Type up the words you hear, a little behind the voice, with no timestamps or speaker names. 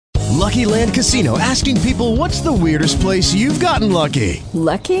Lucky Land Casino, asking people, what's the weirdest place you've gotten lucky?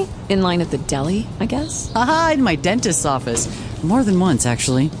 Lucky? In line at the deli, I guess? Aha, in my dentist's office. More than once,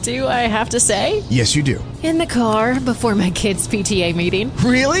 actually. Do I have to say? Yes, you do. In the car before my kids' PTA meeting.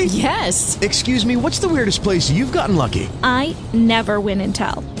 Really? Yes. Excuse me, what's the weirdest place you've gotten lucky? I never win and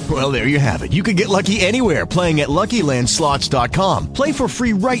tell. Well, there you have it. You can get lucky anywhere, playing at LuckyLandSlots.com. Play for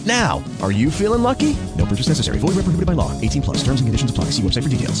free right now. Are you feeling lucky? No purchase necessary. Void where prohibited by law. 18 plus. Terms and conditions apply. See website for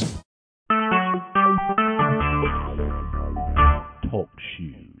details. Talk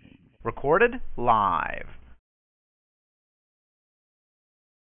shoes. Recorded live.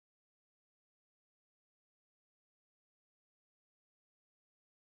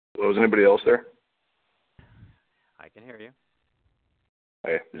 Hello, is anybody else there? I can hear you.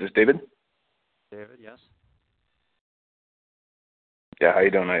 Hey, is this David? David, yes. Yeah, how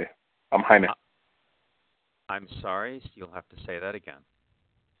you doing? I'm Jaime. I'm sorry, you'll have to say that again.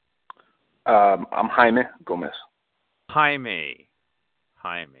 I'm Jaime Gomez. Jaime.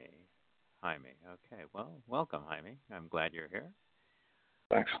 Okay, well, welcome, Jaime. I'm glad you're here.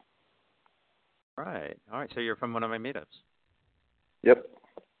 Thanks. All right, so you're from one of my meetups. Yep.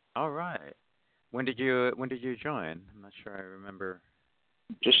 All right. When did you join? I'm not sure I remember.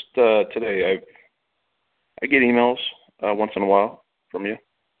 Just today. I get emails once in a while from you.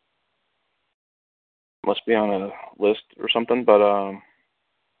 Must be on a list or something, but I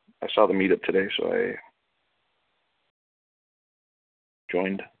saw the meetup today, so I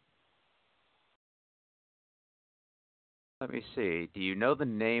joined. Let me see. Do you know the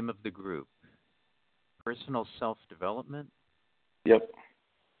name of the group? Personal Self-Development? Yep.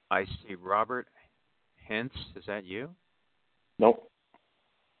 I see Robert Hintz. Is that you? Nope.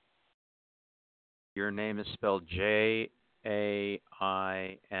 Your name is spelled Jaime?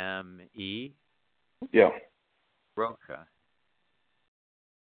 Yeah. Rocha.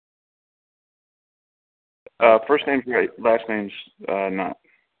 First name's right, last name's not.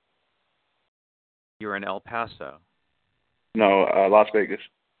 You're in El Paso. No, Las Vegas.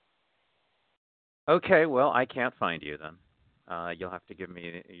 Okay, well, I can't find you then. You'll have to give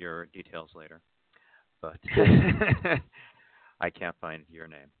me your details later. But I can't find your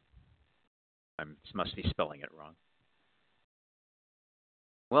name. I must be spelling it wrong.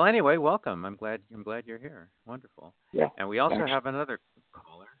 Well, anyway, welcome. I'm glad you're here. Wonderful. Yeah. And we also thanks. have another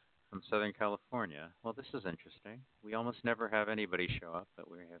caller from Southern California. Well, this is interesting. We almost never have anybody show up, but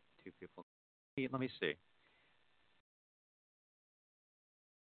we have two people. Let me see.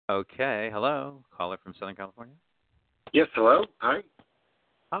 Okay, hello, caller from Southern California. Yes, hello. Hi.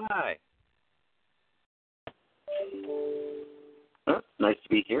 Hi. Nice to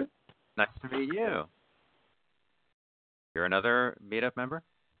be here. Nice to meet you. You're another meetup member?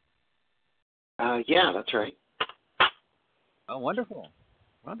 Yeah, that's right. Oh, wonderful.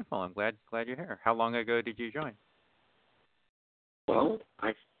 Wonderful. I'm glad you're here. How long ago did you join? Well,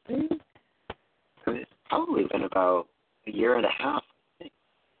 I think it's probably been about a year and a half. Is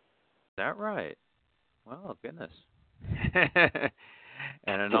that right? Well, goodness.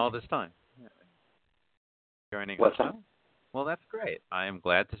 And in all this time. Joining What's us. that? Well, that's great. I am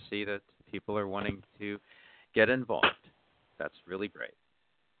glad to see that people are wanting to get involved. That's really great.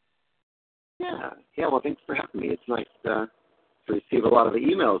 Yeah. Well, thanks for having me. It's nice to receive a lot of the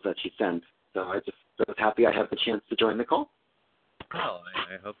emails that you send. So I was happy I had the chance to join the call. Well,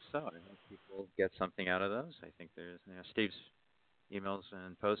 I hope so. I hope people get something out of those. I think Steve's emails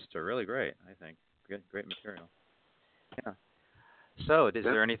and posts are really great, I think. Great material. Yeah. So, is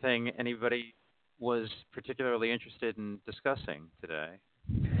there anything anybody was particularly interested in discussing today?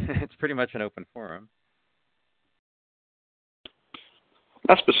 It's pretty much an open forum.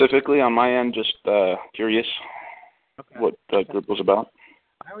 Not specifically on my end, just curious what the group was about.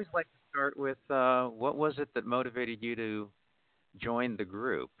 I always like to start with what was it that motivated you to join the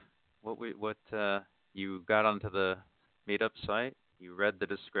group? What you got onto the meetup site? You read the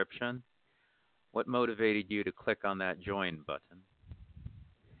description. What motivated you to click on that join button?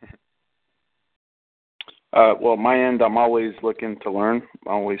 Well, my end, I'm always looking to learn.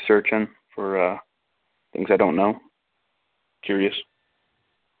 I'm always searching for things I don't know. Curious.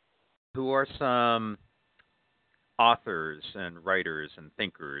 Who are some authors and writers and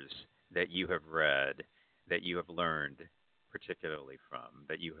thinkers that you have read, that you have learned particularly from,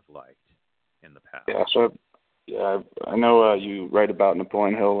 that you have liked in the past? I know you write about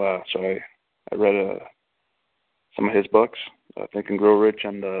Napoleon Hill, so I read some of his books, Think and Grow Rich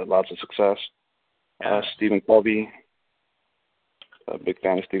and Lots of Success. Stephen Covey, a big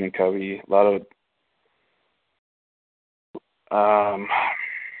fan of Stephen Covey. A lot of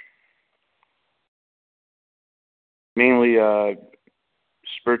mainly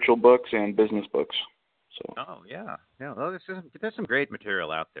spiritual books and business books. So. Oh yeah, yeah. Well, there's some great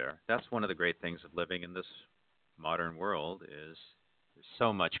material out there. That's one of the great things of living in this modern world is there's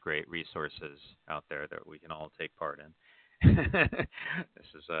so much great resources out there that we can all take part in. This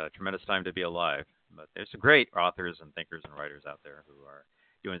is a tremendous time to be alive. But there's some great authors and thinkers and writers out there who are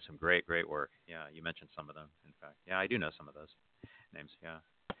doing some great work. Yeah, you mentioned some of them. In fact, yeah, I do know some of those names. Yeah,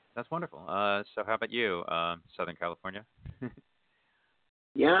 that's wonderful. So how about you, Southern California?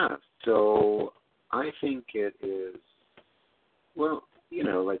 Yeah, so I think it is, well,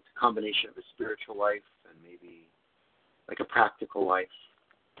 like the combination of a spiritual life and maybe like a practical life.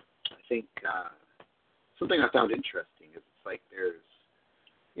 I think something I found interesting is it's like there's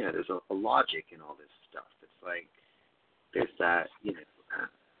a logic in all this stuff. It's like there's that,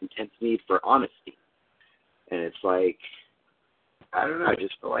 intense need for honesty. And it's like, I don't know, I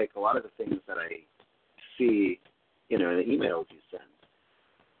just feel like a lot of the things that I see, in the emails you send,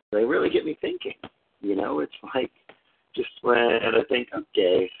 they really get me thinking. It's like just when I think,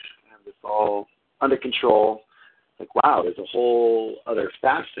 okay, I have this all under control, like, wow, there's a whole other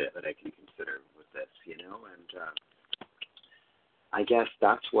facet that I can consider with this, and I guess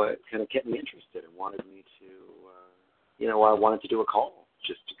that's what kind of kept me interested and wanted me to, I wanted to do a call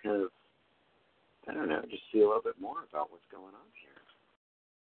just to kind of, I don't know, just see a little bit more about what's going on here.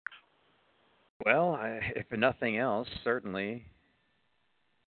 Well, if nothing else, certainly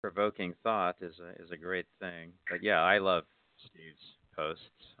provoking thought is a great thing. But yeah, I love Steve's posts.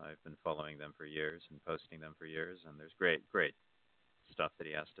 I've been following them for years and posting them for years, and there's great stuff that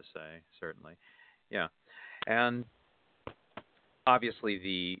he has to say, certainly. Yeah. And obviously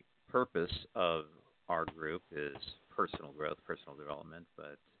the purpose of our group is personal growth, personal development,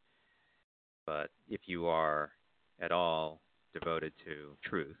 but if you are at all devoted to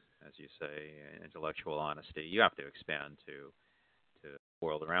truth, as you say, intellectual honesty, you have to expand to the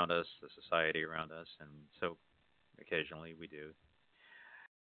world around us, the society around us, and so occasionally we do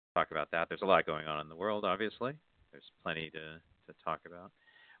talk about that. There's a lot going on in the world, obviously. There's plenty to talk about,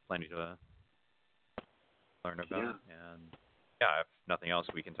 plenty to learn about, and yeah, if nothing else,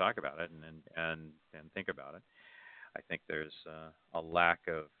 we can talk about it and think about it. I think there's a lack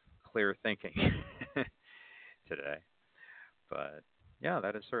of clear thinking today, but yeah,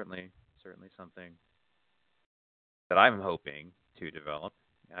 that is certainly something that I'm hoping to develop.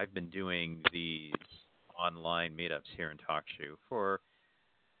 I've been doing these online meetups here in TalkShoe for,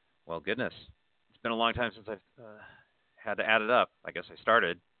 well, goodness, it's been a long time since I've had to add it up. I guess I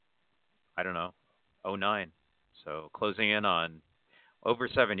started, I don't know, 2009, so closing in on over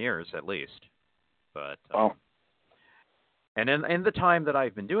 7 years at least. But wow. And in the time that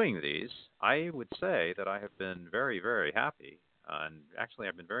I've been doing these, I would say that I have been very, very happy, and actually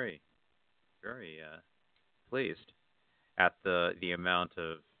I've been very, very pleased at the amount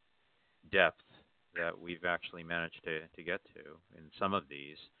of depth that we've actually managed to get to in some of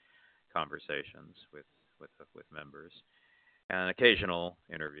these conversations with members and occasional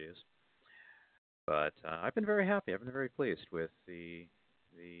interviews. But I've been very happy. I've been very pleased with the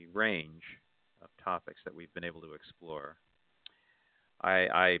range of topics that we've been able to explore.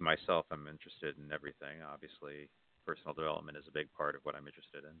 I myself am interested in everything. Obviously, personal development is a big part of what I'm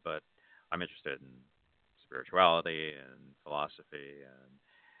interested in, but I'm interested in spirituality and philosophy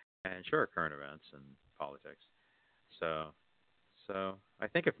and sure, current events and politics. So I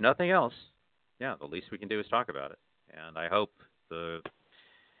think if nothing else, yeah, the least we can do is talk about it. And I hope the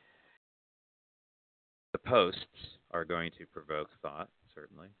posts are going to provoke thought,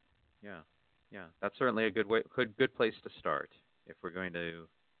 certainly. Yeah. That's certainly a good place to start. If we're going to,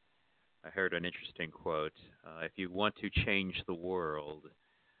 I heard an interesting quote, if you want to change the world,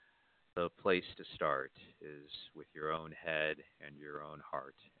 the place to start is with your own head and your own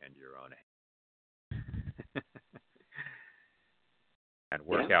heart and your own hand. And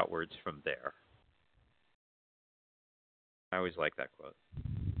work outwards from there. I always like that quote.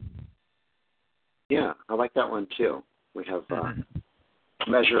 Yeah, I like that one too. We have a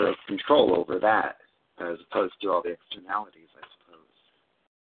measure of control over that as opposed to all the externalities, I suppose.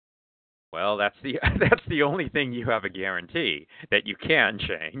 Well, that's the only thing you have a guarantee that you can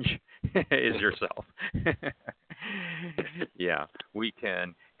change is yourself. Yeah, we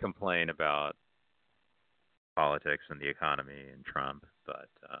can complain about politics and the economy and Trump, but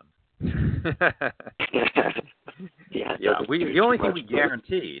the only thing we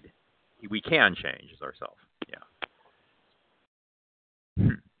guaranteed we can change is ourselves.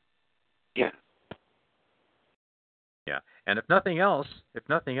 Yeah, and if nothing else,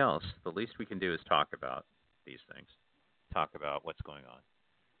 the least we can do is talk about these things, talk about what's going on.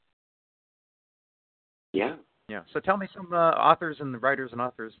 Yeah, Yeah. So tell me some authors and writers and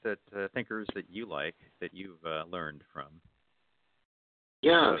authors that thinkers that you like that you've learned from.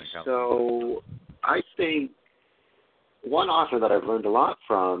 Yeah. So I think one author that I've learned a lot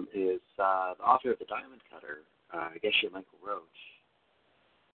from is the author of The Diamond Cutter, I guess you're Michael Roach.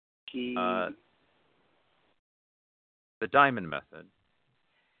 The Diamond Method.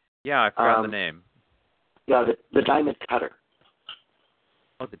 Yeah, I forgot the name. Yeah, the Diamond Cutter.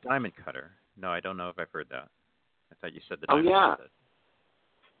 Oh, The Diamond Cutter. No, I don't know if I've heard that. I thought you said The Diamond Method.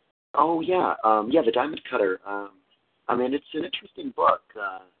 Oh, yeah. The Diamond Cutter. I mean, it's an interesting book.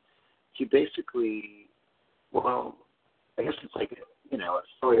 He basically, well, I guess it's like, a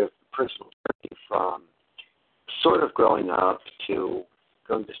story of personal journey from sort of growing up to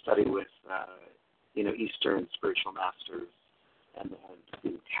going to study with, Eastern spiritual masters, and then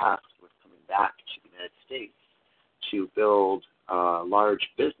being tasked with coming back to the United States to build a large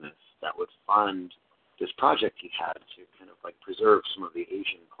business that would fund this project he had to kind of like preserve some of the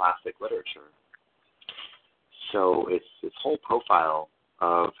Asian classic literature. So it's this whole profile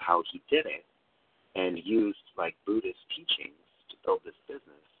of how he did it and used like Buddhist teachings to build this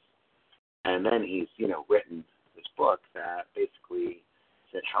business. And then he's, written this book that basically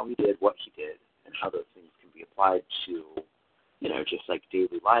said how he did what he did and how those things can be applied to, just like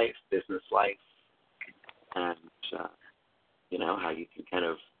daily life, business life, and, how you can kind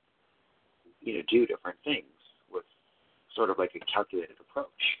of, do different things with sort of like a calculated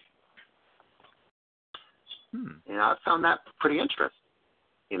approach. And I found that pretty interesting.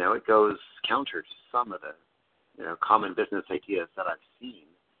 It goes counter to some of the, common business ideas that I've seen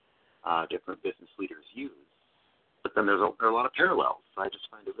different business leaders use. But then there are a lot of parallels. So I just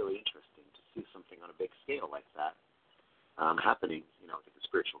find it really interesting to see something on a big scale like that happening, at the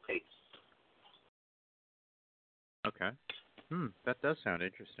spiritual pace. Okay. That does sound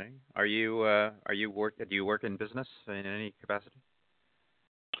interesting. Do you work in business in any capacity?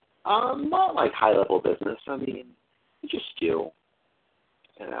 Not like high level business. I mean, I just do,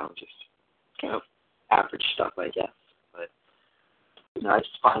 just kind of average stuff, I guess. But I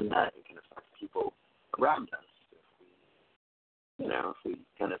just find that it can affect people around us if we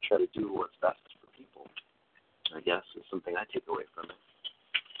kind of try to do what's best for people. I guess is something I take away from it.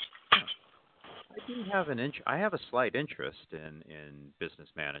 I have a slight interest in business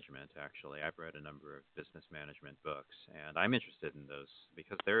management, actually. I've read a number of business management books, and I'm interested in those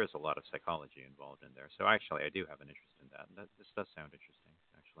because there is a lot of psychology involved in there. So actually, I do have an interest in that. And this does sound interesting,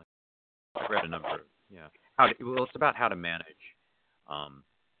 actually. I've read a number of, it's about how to manage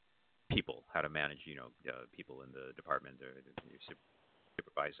people, how to manage, people in the department or you're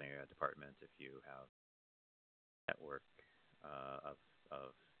supervising a department if you have a network of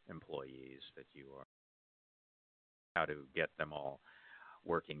employees that you are, how to get them all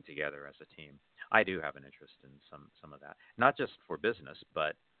working together as a team. I do have an interest in some of that, not just for business,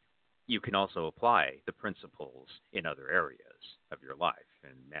 but you can also apply the principles in other areas of your life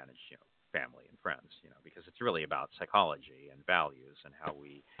and manage, family and friends, because it's really about psychology and values and how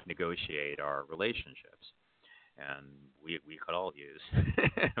we negotiate our relationships. And we could all use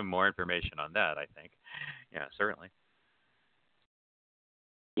more information on that, I think. Yeah, certainly.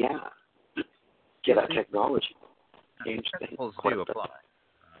 Yeah. Get that technology. Principles do apply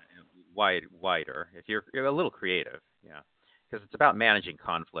wider if you're a little creative, because it's about managing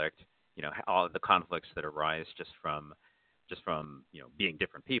conflict. All the conflicts that arise just from being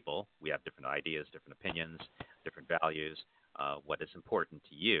different people. We have different ideas, different opinions, different values. What is important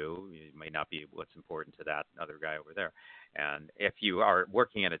to you may not be what's important to that other guy over there. And if you are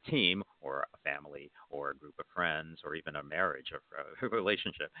working in a team or a family or a group of friends or even a marriage or a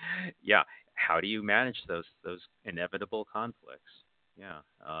relationship, how do you manage those inevitable conflicts?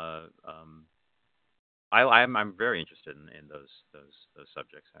 I'm very interested in those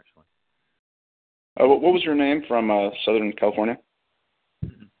subjects, actually. What was your name from Southern California?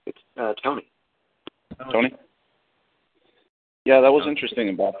 It's Tony. Tony? Yeah, that was interesting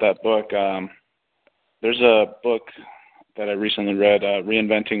about that book. There's a book that I recently read,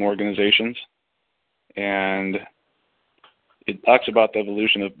 Reinventing Organizations, and it talks about the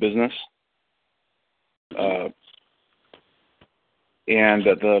evolution of business. And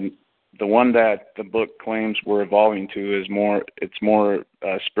the one that the book claims we're evolving to is more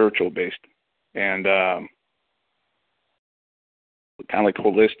spiritual based and kind of like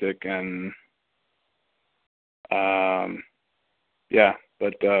holistic and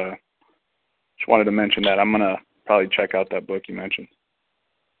but just wanted to mention that. I'm going to probably check out that book you mentioned.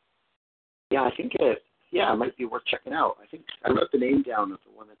 Yeah, I think it might be worth checking out. I think I wrote the name down of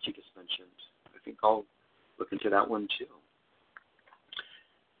the one that you just mentioned. I think I'll look into that one too.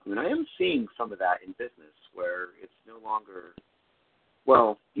 I mean, I am seeing some of that in business where it's no longer,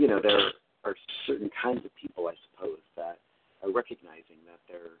 well, there are certain kinds of people, I suppose, that are recognizing that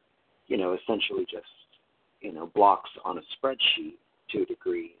they're, essentially just, blocks on a spreadsheet to a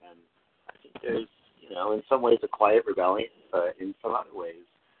degree. And I think there's, in some ways a quiet rebellion, but in some other ways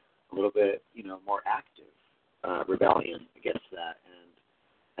a little bit, more active rebellion against that. And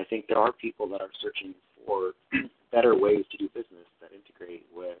I think there are people that are searching for better ways to do business that integrate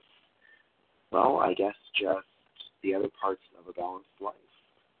with, well, I guess just the other parts of a balanced life.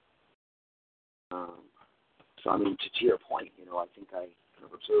 So, I mean, to your point, I think I kind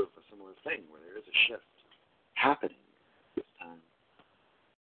of observe a similar thing where there is a shift happening this time.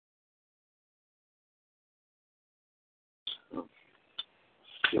 So,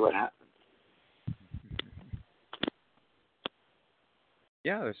 see what happens.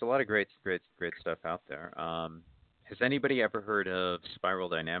 Yeah, there's a lot of great stuff out there. Has anybody ever heard of spiral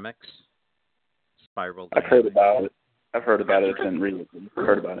dynamics? I've heard about it. I've heard about it. And really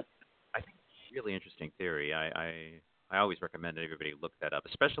heard about it. I think it's a really interesting theory. I always recommend everybody look that up,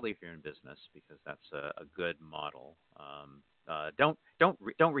 especially if you're in business, because that's a good model. Don't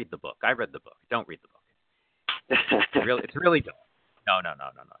read the book. I read the book. Don't read the book. It's really dull. No.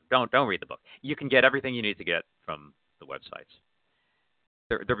 Don't read the book. You can get everything you need to get from the websites.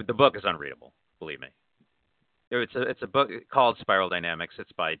 The book is unreadable. Believe me. It's a book called Spiral Dynamics.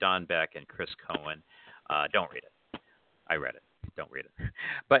 It's by Don Beck and Chris Cohen. Don't read it. I read it. Don't read it.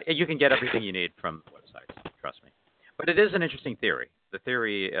 But you can get everything you need from the websites. Trust me. But it is an interesting theory. The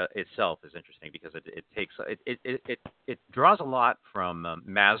theory itself is interesting because it draws a lot from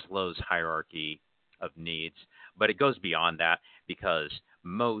Maslow's hierarchy of needs, but it goes beyond that because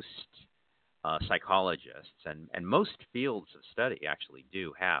most psychologists and most fields of study actually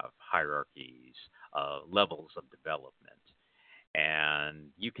do have hierarchies, levels of development, and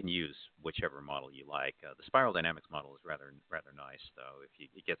you can use whichever model you like. The spiral dynamics model is rather nice, though, if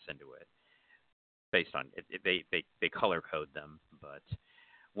it gets into it. Based on it, they color code them, but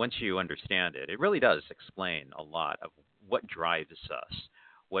once you understand it, it really does explain a lot of what drives us,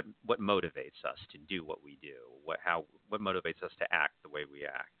 what motivates us to do what we do, what motivates us to act the way we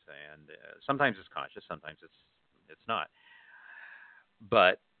act, and sometimes it's conscious, sometimes it's not.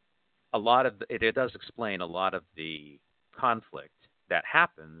 But a lot of it does explain a lot of the conflict that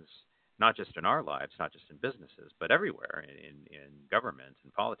happens, not just in our lives, not just in businesses, but everywhere in government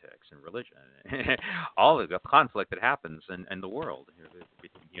and politics and religion, all of the conflict that happens in the world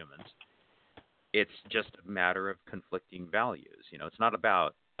between humans. It's just a matter of conflicting values. It's not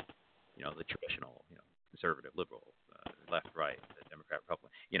about the traditional, conservative, liberal, left, right, Democrat,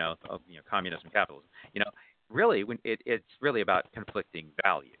 Republican, communism, capitalism. Really, it's really about conflicting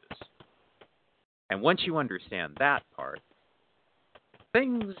values. And once you understand that part,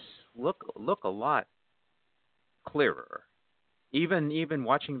 things look a lot clearer. Even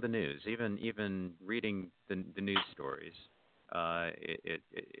watching the news, even reading the news stories,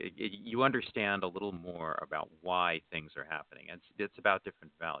 you understand a little more about why things are happening. It's about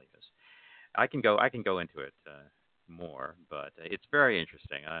different values. I can go into it more, but it's very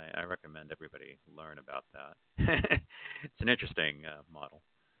interesting. I recommend everybody learn about that. It's an interesting model.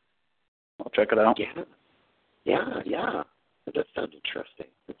 I'll check it out. Yeah. That does sound interesting.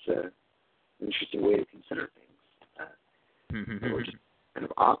 It's an interesting way to consider things. We're just kind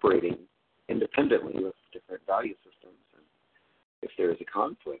of operating independently with different value systems. And if there is a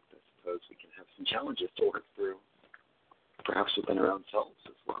conflict, I suppose we can have some challenges to work through, perhaps within our own selves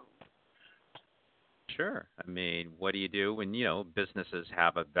as well. Sure. I mean, what do you do when, businesses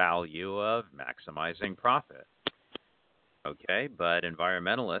have a value of maximizing profit? Okay, but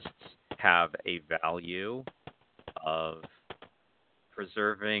environmentalists have a value of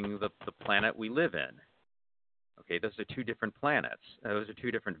preserving the planet we live in. Okay, those are two different planets. Those are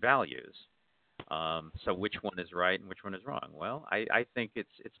two different values. So which one is right and which one is wrong? Well, I think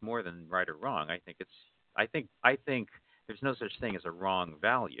it's more than right or wrong. I think there's no such thing as a wrong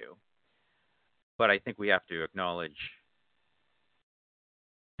value. But I think we have to acknowledge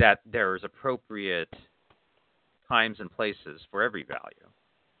that there is appropriate times and places for every value.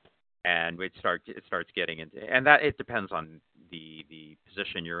 And it starts getting into, and that it depends on the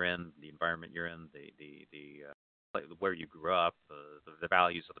position you're in, the environment you're in, the where you grew up, the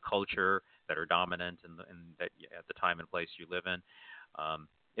values of the culture that are dominant in that at the time and place you live in.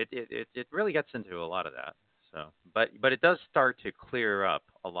 It really gets into a lot of that. So, but it does start to clear up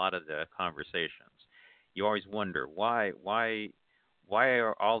a lot of the conversations. You always wonder why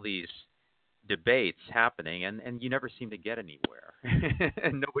are all these debates happening, and you never seem to get anywhere.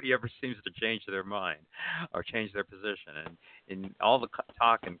 and nobody ever seems to change their mind or change their position. And in all the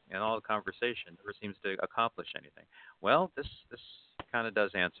talk and all the conversation, never seems to accomplish anything. Well, this kind of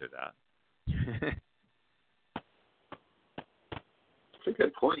does answer that. That's a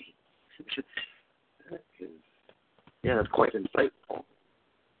good point. Yeah, that's quite insightful.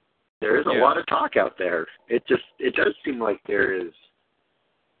 There is a lot of talk out there. It does seem like there is.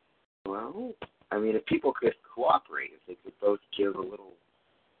 Well, I mean, if people could cooperate, if they could both give a little,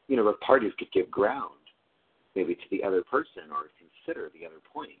 the parties could give ground, maybe to the other person or consider the other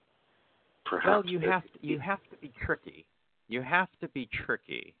point. Perhaps. Well, you have to be tricky. You have to be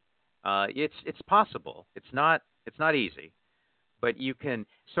tricky. It's possible. It's not easy, but you can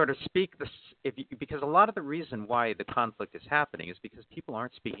sort of speak because a lot of the reason why the conflict is happening is because people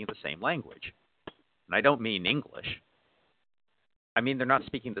aren't speaking the same language, and I don't mean English. I mean they're not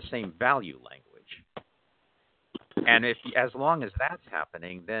speaking the same value language. And as long as that's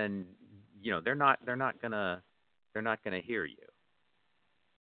happening, then they're not gonna hear you.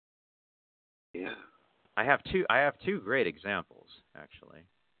 Yeah. I have two great examples actually.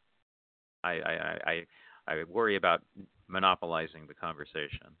 I worry about monopolizing the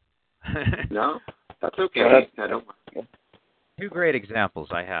conversation. No, that's okay. I don't. Two great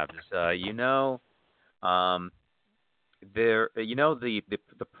examples I have is the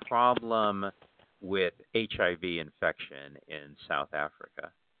problem with HIV infection in South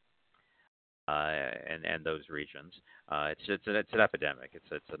Africa and those regions. It's an epidemic.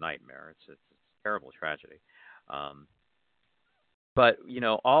 It's a nightmare. It's a terrible tragedy. But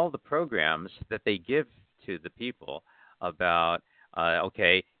all the programs that they give to the people about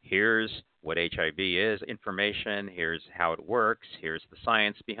okay, here's what HIV is, information, here's how it works, here's the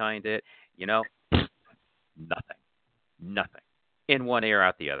science behind it, nothing. In one ear,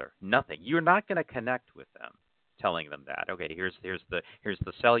 out the other. Nothing. You're not going to connect with them telling them that. Okay, here's the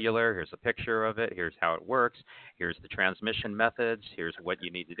cellular, here's a picture of it, here's how it works, here's the transmission methods, here's what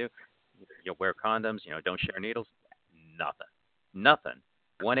you need to do. Wear condoms, don't share needles. Nothing.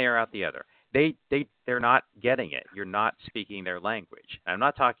 One ear, out the other. They're not getting it. You're not speaking their language. I'm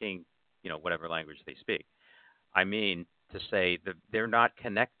not talking, whatever language they speak. I mean to say that they're not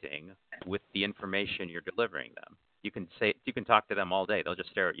connecting with the information you're delivering them. You can talk to them all day. They'll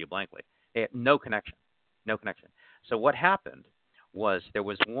just stare at you blankly. They have no connection. So what happened was there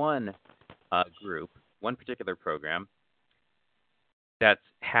was one group, one particular program that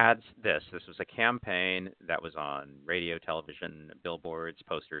had this. This was a campaign that was on radio, television, billboards,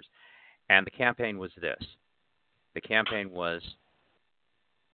 posters. And the campaign was this. The campaign was,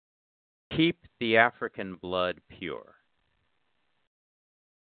 keep the African blood pure.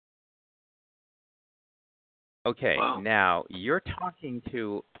 Okay, wow. Now you're talking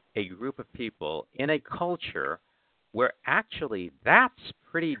to a group of people in a culture where actually that's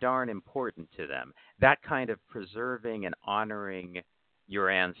pretty darn important to them. That kind of preserving and honoring your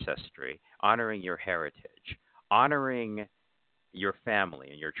ancestry, honoring your heritage, honoring your family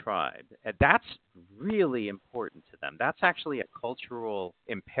and your tribe. That's really important to them. That's actually a cultural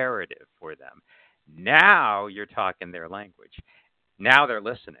imperative for them. Now you're talking their language. Now they're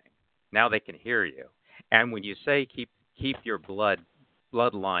listening. Now they can hear you. And when you say keep your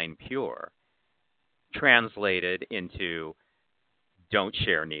bloodline pure, translated into don't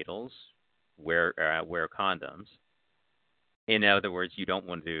share needles, wear condoms. In other words, you don't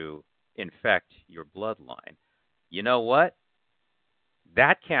want to infect your bloodline. You know what?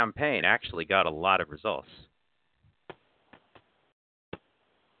 That campaign actually got a lot of results.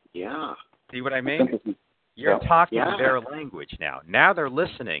 Yeah. See what I mean? You're talking their language now. Now they're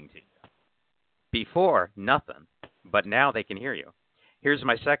listening to you. Before, nothing. But now they can hear you. Here's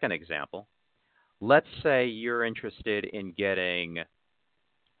my second example. Let's say you're interested in getting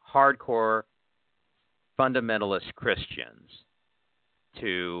hardcore fundamentalist Christians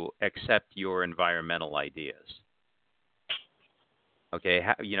to accept your environmental ideas. Okay,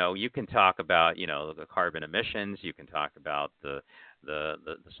 you can talk about, the carbon emissions. You can talk about the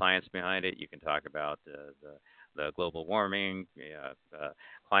science behind it. You can talk about the global warming,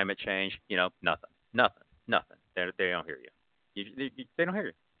 climate change. Nothing. They don't hear you. They don't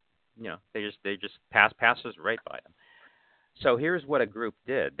hear you. They just passes right by them. So here's what a group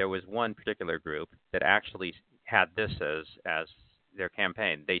did. There was one particular group that actually had this as their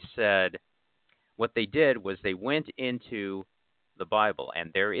campaign. They said what they did was they went into the Bible,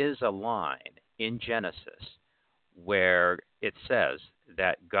 and there is a line in Genesis where it says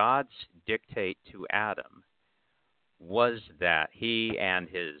that God's dictate to Adam was that he and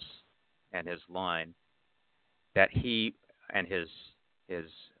his line, that he and his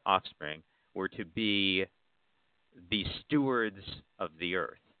offspring were to be the stewards of the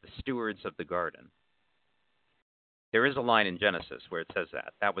earth, the stewards of the garden. There is a line in Genesis where it says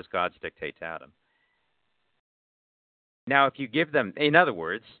that. That was God's dictate to Adam. Now, if you give them, in other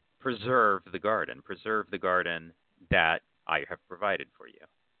words, preserve the garden that I have provided for you,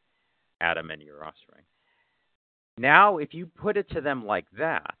 Adam and your offspring. Now, if you put it to them like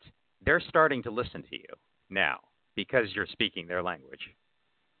that, they're starting to listen to you now because you're speaking their language.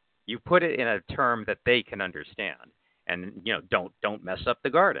 You put it in a term that they can understand, and don't mess up the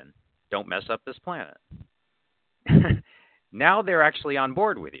garden, don't mess up this planet. Now they're actually on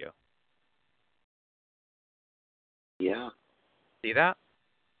board with you. Yeah. See that?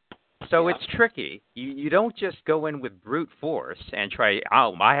 So Yeah. it's tricky. You don't just go in with brute force and try,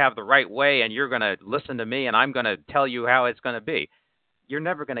 I have the right way and you're going to listen to me and I'm going to tell you how it's going to be. You're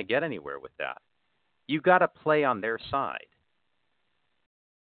never going to get anywhere with that. You got to play on their side.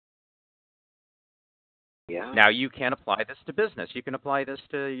 Yeah. Now, you can apply this to business. You can apply this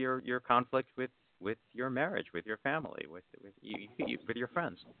to your conflict with your marriage, with your family, with your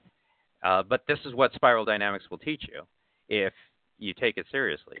friends. But this is what spiral dynamics will teach you if you take it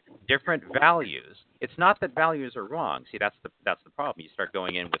seriously. Different values. It's not that values are wrong. See, that's the problem. You start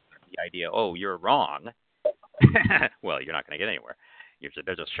going in with the idea, oh, you're wrong. Well, you're not going to get anywhere.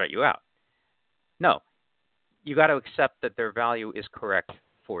 They'll just shut you out. No, you got to accept that their value is correct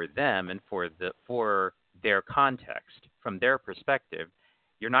for them and for their context. From their perspective,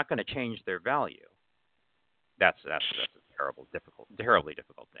 you're not going to change their value. That's a terribly difficult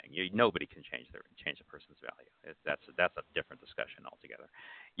thing. Nobody can change a person's value. That's a different discussion altogether.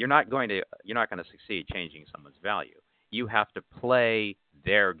 You're not going to succeed changing someone's value. You have to play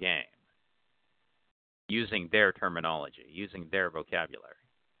their game, using their terminology, using their vocabulary,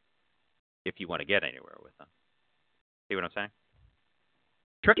 if you want to get anywhere with them. See what I'm saying?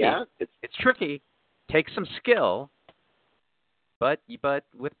 Tricky. Yeah, it's tricky. Takes some skill, but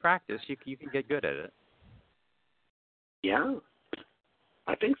with practice, you can get good at it. Yeah,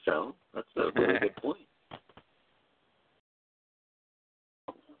 I think so. That's a really good point.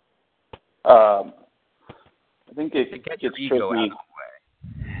 I think it Get gets your ego out tricky. of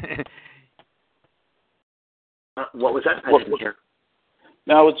the way. What was that? I didn't hear.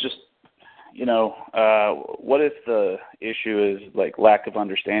 No, it's just, what if the issue is like lack of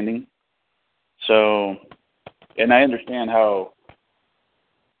understanding? So, and I understand how,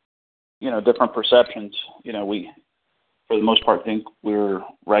 different perceptions, we, for the most part, think we're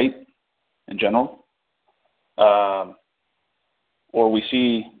right in general. Or we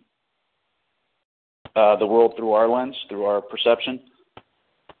see the world through our lens, through our perception.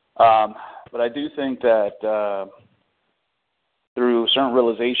 But I do think that through certain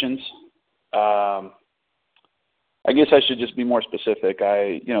realizations, I guess I should just be more specific.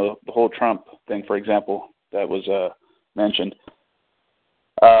 The whole Trump thing, for example, that was mentioned.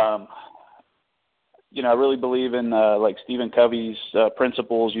 I really believe in like Stephen Covey's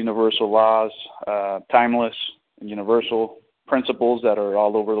principles, universal laws, timeless and universal principles that are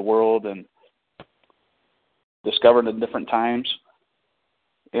all over the world and discovered at different times.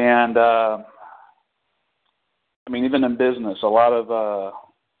 And even in business, a lot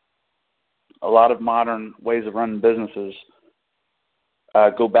of modern ways of running businesses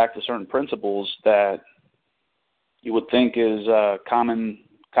go back to certain principles that you would think is common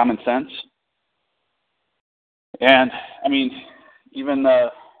sense. And even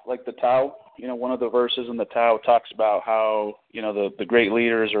like the Tao, one of the verses in the Tao talks about how the great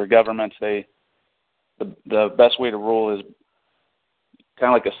leaders or governments, the best way to rule is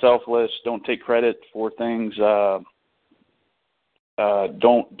kind of like a selfless, don't take credit for things, don't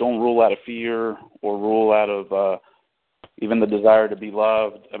rule out of fear or rule out of even the desire to be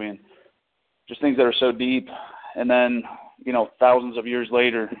loved. Just things that are so deep. And then, thousands of years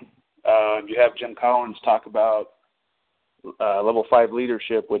later, you have Jim Collins talk about level 5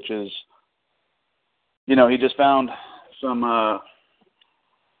 leadership, which is, he just found some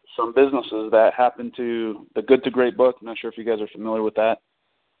businesses that happen to the Good to Great book. I'm not sure if you guys are familiar with that.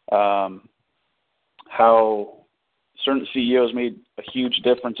 How certain CEOs made a huge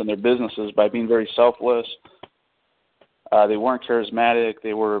difference in their businesses by being very selfless. They weren't charismatic.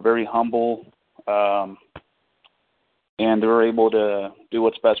 They were very humble. And they were able to do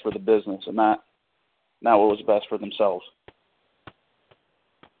what's best for the business and not what was best for themselves.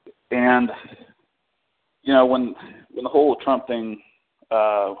 And, when the whole Trump thing,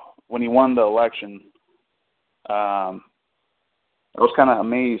 when he won the election, I was kind of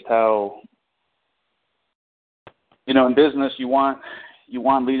amazed how, in business you want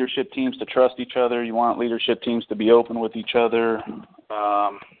leadership teams to trust each other. You want leadership teams to be open with each other.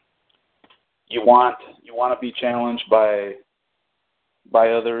 you want to be challenged by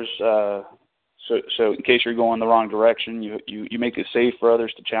others. So in case you're going the wrong direction, you make it safe for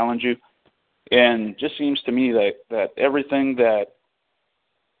others to challenge you. And just seems to me that everything that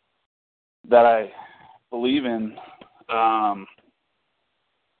I believe in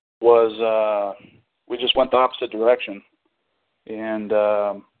was we just went the opposite direction. And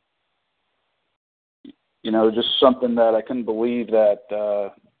just something that I couldn't believe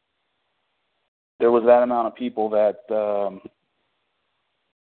that there was that amount of people that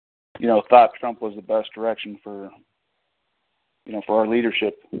thought Trump was the best direction for our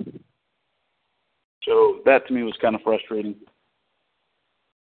leadership. So that to me was kind of frustrating.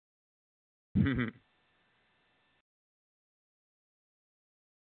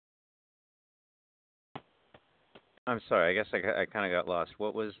 I'm sorry. I guess I kind of got lost.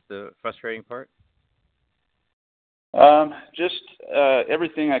 What was the frustrating part? Just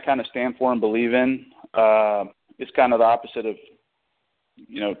everything I kind of stand for and believe in is kind of the opposite of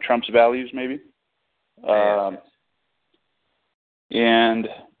Trump's values, maybe. And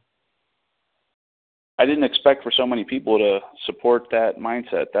I didn't expect for so many people to support that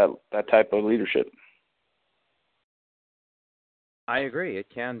mindset, that type of leadership. I agree. It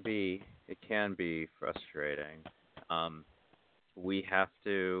can be frustrating.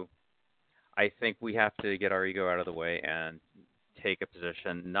 I think we have to get our ego out of the way and take a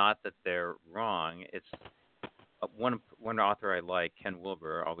position. Not that they're wrong. It's one author I like, Ken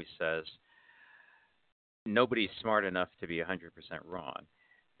Wilber, always says, nobody's smart enough to be 100% wrong.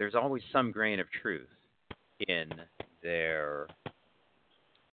 There's always some grain of truth in their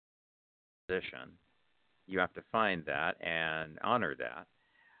position. You have to find that and honor that.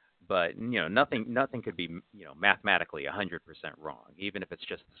 But nothing could be mathematically 100% wrong, even if it's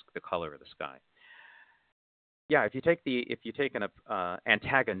just the color of the sky. Yeah, if you take an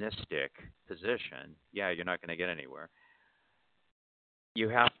antagonistic position, you're not going to get anywhere. You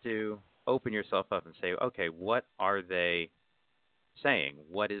have to open yourself up and say, okay, what are they saying?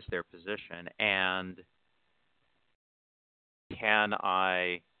 What is their position? And can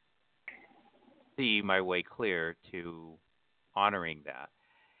I see my way clear to honoring that?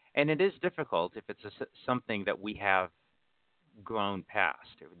 And it is difficult if it's something that we have grown past,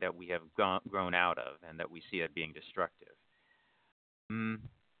 that we have grown out of, and that we see it being destructive.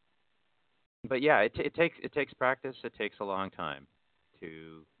 But yeah, it takes practice. It takes a long time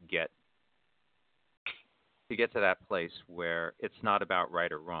to get to that place where it's not about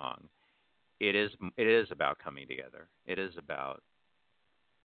right or wrong. It is about coming together. It is about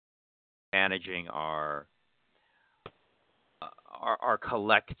managing our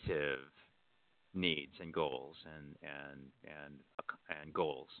collective needs and goals and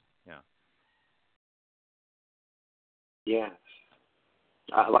goals. Yeah. Yes.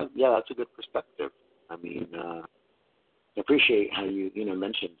 That's a good perspective. I mean, I appreciate how you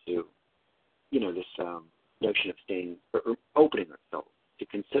mentioned to this notion of staying or opening ourselves to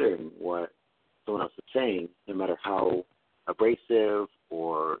considering what someone else is saying, no matter how abrasive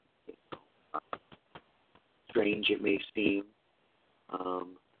or strange it may seem,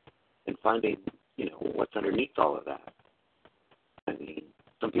 and finding what's underneath all of that. I mean,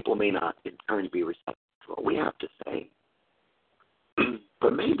 some people may not in turn be receptive to what we have to say,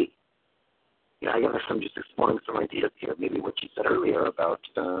 but maybe. I guess I'm just exploring some ideas here. Maybe what you said earlier about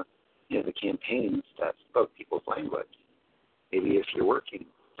the campaigns that spoke people's language. Maybe if you're working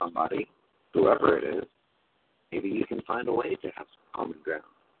with somebody, whoever it is, maybe you can find a way to have some common ground.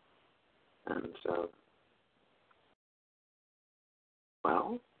 And so,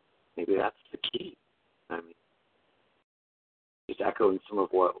 maybe that's the key. I mean, just echoing some of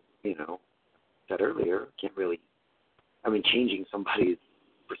what said earlier. Changing somebody's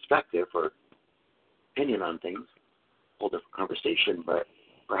perspective or opinion on things, whole different conversation. But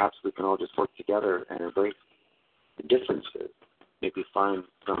perhaps we can all just work together and embrace the differences. Maybe find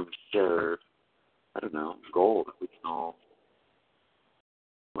some shared, goal that we can all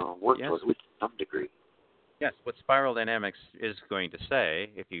work towards, at least to some degree. Yes, what spiral dynamics is going to say,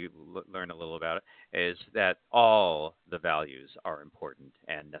 if you learn a little about it, is that all the values are important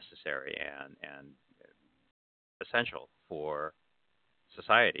and necessary and essential for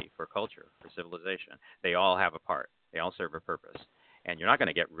society, for culture, for civilization. They all have a part. They all serve a purpose. And you're not going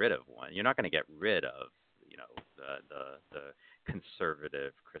to get rid of one. You're not going to get rid of, the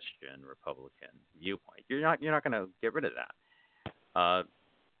conservative Christian Republican viewpoint. You're not going to get rid of that.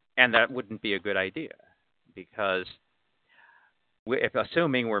 And that wouldn't be a good idea. Because if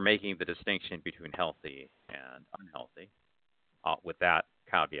assuming we're making the distinction between healthy and unhealthy, with that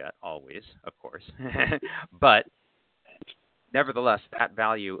caveat always, of course, but nevertheless, that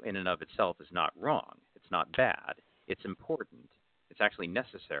value in and of itself is not wrong. It's not bad. It's important. It's actually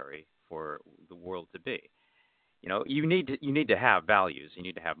necessary for the world to be. You need to have values. You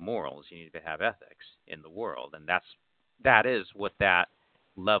need to have morals. You need to have ethics in the world, and that is what that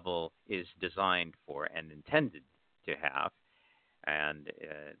level is designed for and intended to have. And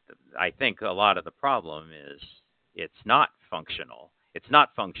I think a lot of the problem is it's not functional. It's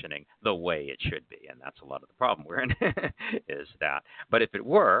not functioning the way it should be, and that's a lot of the problem we're in, is that. But if it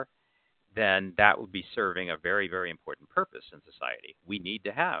were, then that would be serving a very, very important purpose in society. We need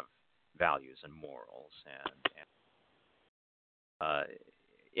to have values and morals and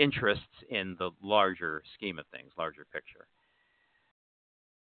interests in the larger scheme of things, larger picture.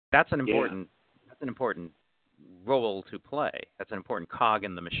 That's an important role to play. That's an important cog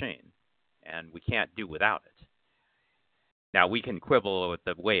in the machine, and we can't do without it. Now, we can quibble with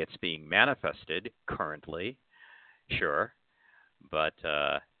the way it's being manifested currently, sure, but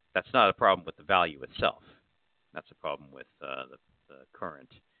that's not a problem with the value itself. That's a problem with the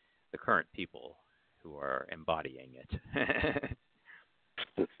current people who are embodying it.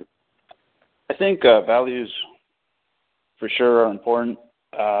 I think values for sure are important.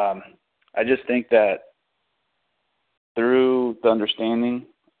 I just think that through the understanding,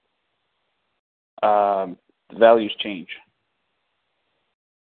 the values change.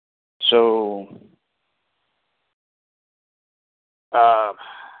 So, I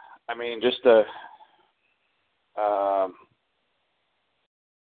mean, just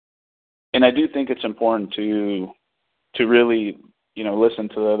and I do think it's important to really, listen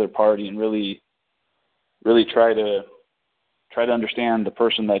to the other party and really try to understand the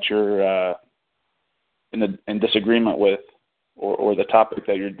person that you're in disagreement with, or the topic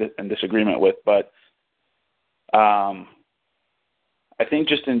that you're in disagreement with. But I think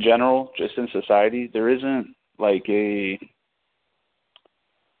just in general, just in society, there isn't like a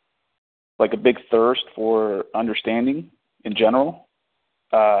big thirst for understanding in general.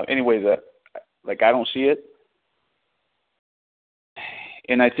 Anyway, that I don't see it,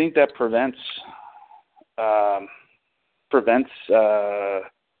 and I think that prevents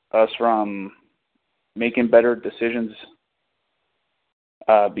us from making better decisions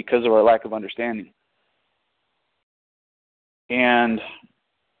because of our lack of understanding. And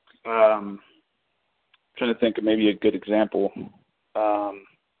trying to think of maybe a good example.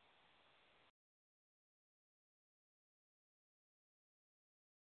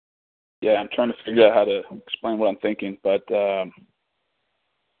 I'm trying to figure out how to explain what I'm thinking, but I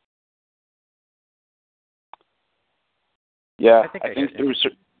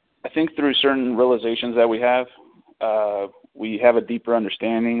think through certain realizations that we have a deeper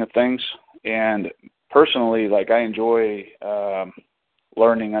understanding of things. And personally, I enjoy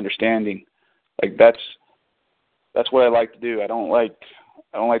learning, understanding. That's what I like to do. I don't like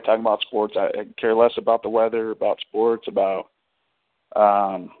talking about sports. I care less about the weather, about sports, about.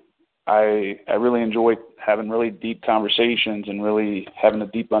 I really enjoy having really deep conversations and really having a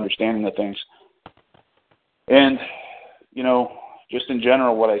deep understanding of things. And just in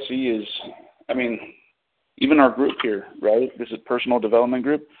general, what I see is, even our group here, right? This is a personal development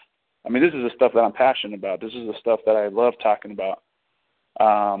group. This is the stuff that I'm passionate about. This is the stuff that I love talking about.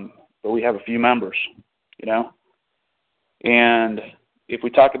 But we have a few members, And if we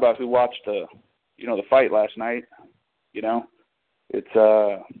talk about who watched the fight last night, it's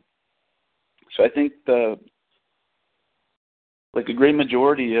so I think a great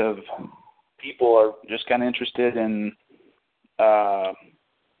majority of people are just kind of interested in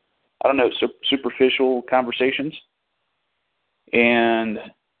superficial conversations. And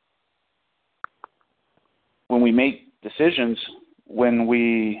when we make decisions, when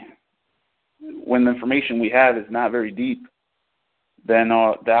the information we have is not very deep, then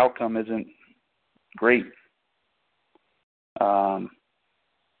the outcome isn't great.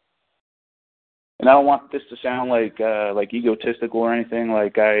 And I don't want this to sound like egotistical or anything.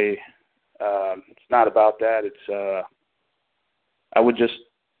 It's not about that. It's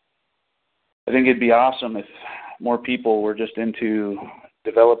I think it'd be awesome if more people were just into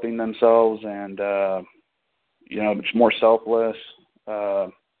developing themselves and just more selfless.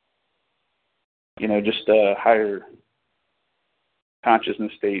 Just a higher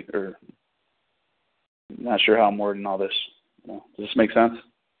consciousness state, or I'm not sure how I'm wording all this. Does this make sense?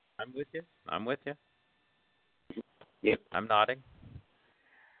 I'm with you. Yep. I'm nodding.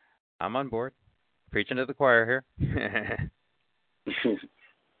 I'm on board. Preaching to the choir here.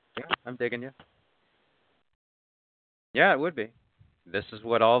 Yeah, I'm digging you. Yeah, it would be. This is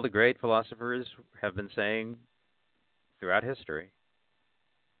what all the great philosophers have been saying throughout history.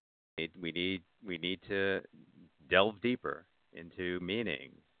 We need to delve deeper into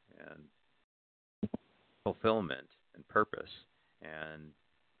meaning and fulfillment and purpose and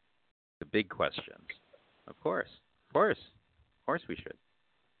the big questions. Of course, of course, we should.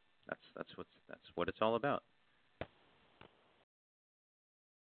 That's what it's all about.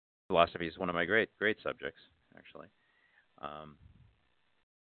 Philosophy is one of my great subjects, actually.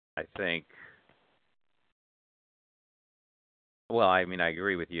 I think. Well, I mean, I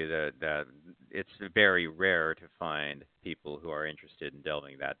agree with you that it's very rare to find people who are interested in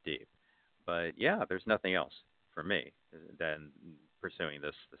delving that deep. But yeah, there's nothing else for me than pursuing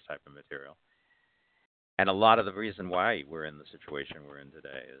this type of material. And a lot of the reason why we're in the situation we're in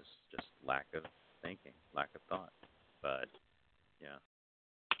today is just lack of thinking, lack of thought. But yeah.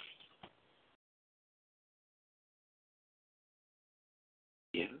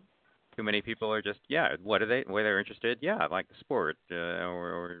 Yeah. Too many people are just What are they? Where they're interested? Yeah, I like the sport,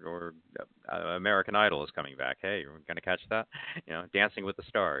 or American Idol is coming back. Hey, you're gonna catch that? Dancing with the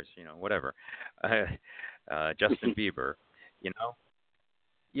Stars. Whatever. Justin Bieber.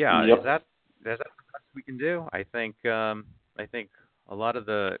 Yeah. Yep. Is that the best we can do? I think a lot of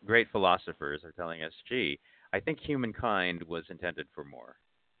the great philosophers are telling us, gee, I think humankind was intended for more.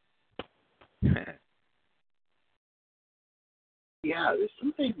 Yeah, there's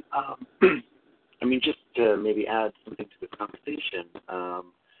something. I mean, just to maybe add something to the conversation.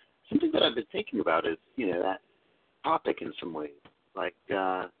 Something that I've been thinking about is, that topic in some ways. Like,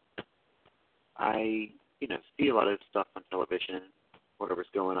 I, see a lot of stuff on television, whatever's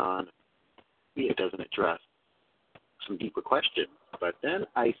going on. It doesn't address some deeper questions. But then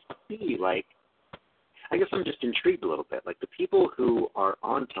I see, I guess I'm just intrigued a little bit. Like the people who are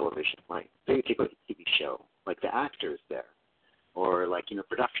on television, like say take like a TV show, like the actors there, or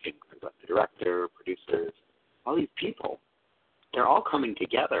production crews, like the director, producers, all these people, they're all coming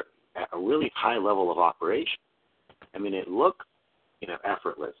together at a really high level of operation. I mean, it looks,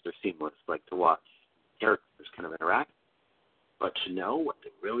 effortless or seamless, like to watch characters kind of interact, but to know what they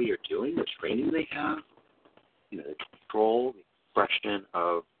really are doing, the training they have, the control, the expression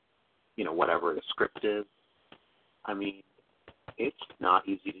of, whatever the script is, I mean, it's not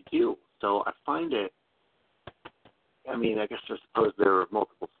easy to do. So I find it, I guess I suppose there are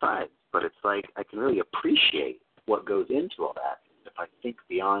multiple sides, but it's like I can really appreciate what goes into all that. If I think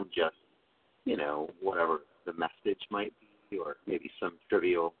beyond just, whatever the message might be, or maybe some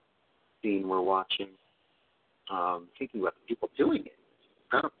trivial scene we're watching, thinking about the people doing it, it's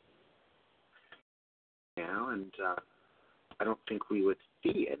incredible. And I don't think we would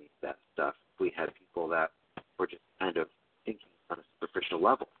see any of that stuff if we had people that were just kind of thinking on a superficial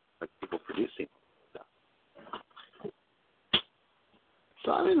level, like people producing stuff.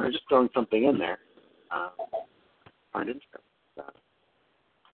 So, we're just throwing something in there. Find interesting.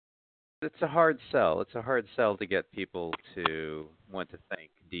 It's a hard sell. It's a hard sell to get people to want to think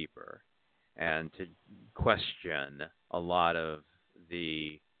deeper and to question a lot of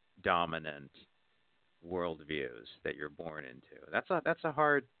the dominant worldviews that you're born into. That's a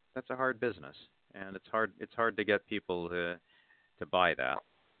hard business, and it's hard to get people to buy that.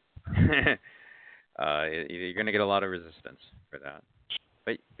 You're going to get a lot of resistance for that.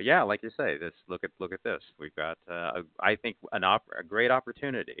 But yeah, like you say, look at this. We've got I think a great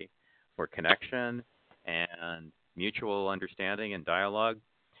opportunity for connection and mutual understanding and dialogue.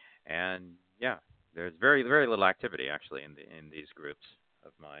 And yeah, there's very very little activity actually in these groups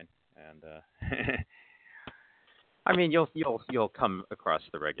of mine. And I mean, you'll come across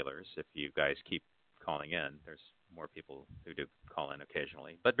the regulars if you guys keep calling in. There's more people who do call in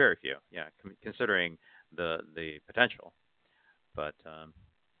occasionally, but very few. Yeah, considering the potential. But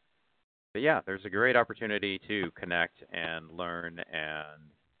yeah, there's a great opportunity to connect and learn and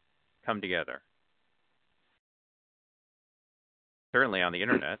come together. Certainly on the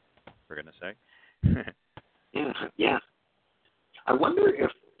internet, we're going to say. Yeah. I wonder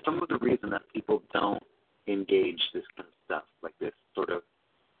if some of the reason that people don't engage this kind of stuff, like this sort of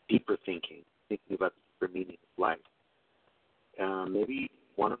deeper thinking about the deeper meaning of life, maybe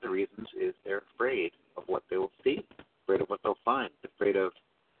one of the reasons is they're afraid of what they will see, afraid of what they'll find, afraid of,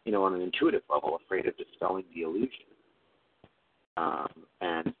 on an intuitive level, afraid of dispelling the illusion,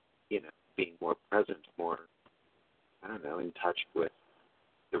 and, being more present, more, in touch with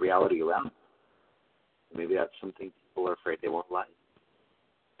the reality around them. Maybe that's something people are afraid they won't like.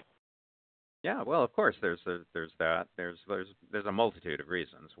 Yeah, well, of course, there's that. There's a multitude of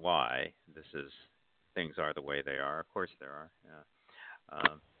reasons why things are the way they are. Of course, there are.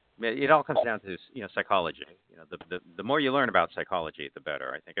 Yeah. It all comes down to psychology. The more you learn about psychology, the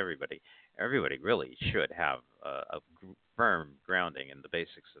better. I think everybody really should have a firm grounding in the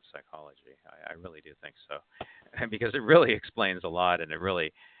basics of psychology. I really do think so, because it really explains a lot, and it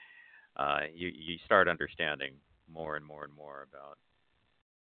really you start understanding more and more and more about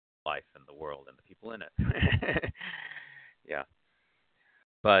life and the world and the people in it. Yeah.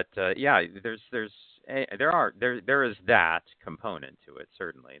 But yeah, there is that component to it.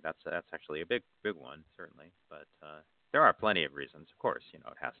 Certainly, that's actually a big one. Certainly, but there are plenty of reasons. Of course, it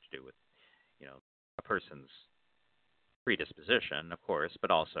has to do with a person's predisposition, of course,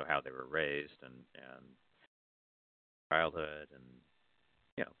 but also how they were raised and childhood and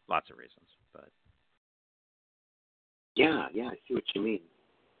lots of reasons. But yeah, I see what you mean.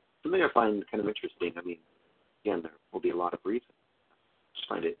 Something I find kind of interesting. I mean, again, there will be a lot of reasons. Just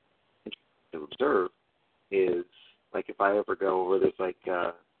find it interesting to observe is like if I ever go where there's like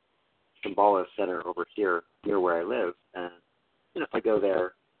a Shambhala center over here near where I live, and if I go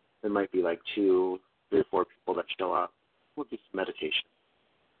there might be like 2, 3, or 4 people that show up. We'll do some meditation.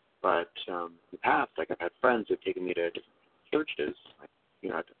 But in the past, like I've had friends who've taken me to different churches,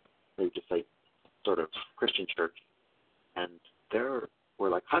 like maybe just like sort of Christian church, and there were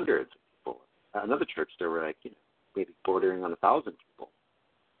like hundreds of people. Another church there were like maybe bordering on 1,000 people.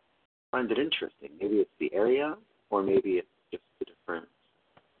 I find it interesting. Maybe it's the area, or maybe it's just a different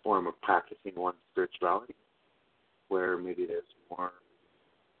form of practicing one's spirituality, where maybe there's more,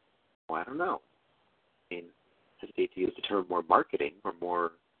 I don't know. I mean, I hesitate to use the term more marketing or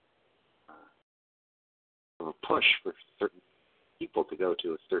more of a push for certain people to go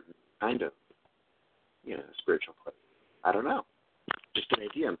to a certain kind of, spiritual place. I don't know. Just an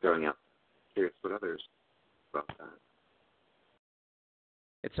idea I'm throwing out. Curious what others about that.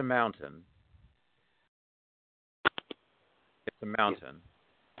 it's a mountain. It's a mountain.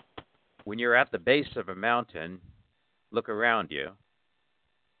 When you're at the base of a mountain, look around you.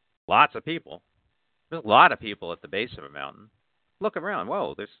 Lots of people. There's a lot of people at the base of a mountain. Look around.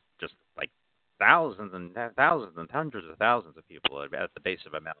 Whoa, there's just like thousands and hundreds of thousands of people at the base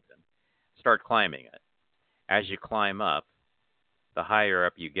of a mountain. Start climbing it. As you climb up, the higher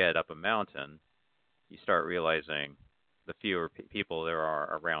up you get up a mountain, you start realizing the fewer people there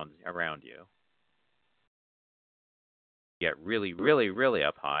are around you. Get really, really, really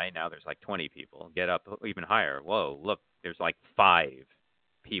up high. Now there's like 20 people. Get up even higher. Whoa, look, there's like 5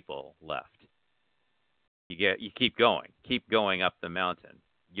 people left. You keep going up the mountain.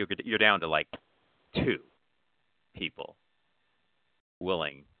 You're down to like 2 people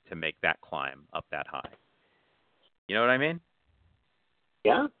willing to make that climb up that high. You know what I mean?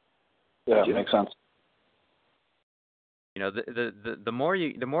 Yeah. Yeah, it makes sense. The more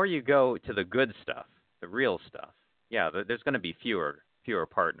you go to the good stuff, the real stuff. Yeah, there's going to be fewer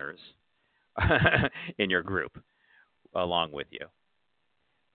partners in your group along with you.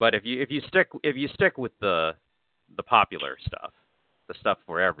 But if you stick with the popular stuff, the stuff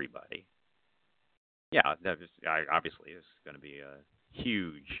for everybody, yeah, obviously there's going to be a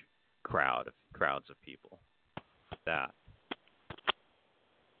huge crowds of people. That.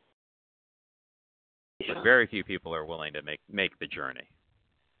 Yeah. But very few people are willing to make the journey.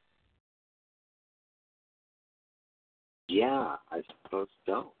 Yeah, I suppose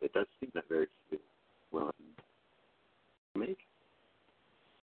so. It does seem that very few willing to make.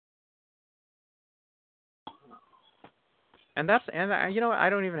 And I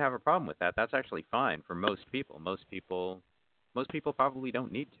don't even have a problem with that. That's actually fine for most people. Most people probably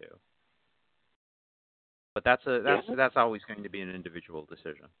don't need to. But that's always going to be an individual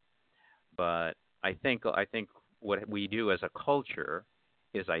decision. But I think what we do as a culture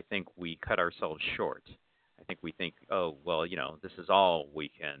is I think we cut ourselves short. I think we think, oh, well, this is all we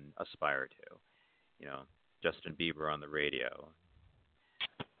can aspire to. Justin Bieber on the radio,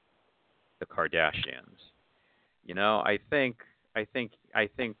 the Kardashians. I think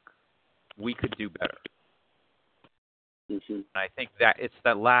we could do better. Mm-hmm. And I think that it's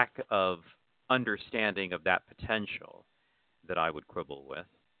that lack of understanding of that potential that I would quibble with.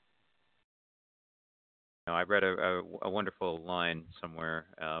 I read a wonderful line somewhere.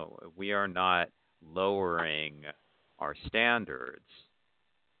 We are not lowering our standards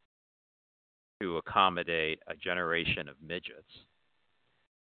to accommodate a generation of midgets.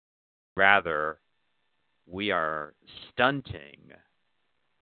 Rather, we are stunting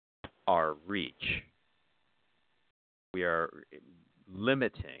our reach. We are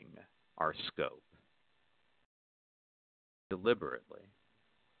limiting our scope deliberately.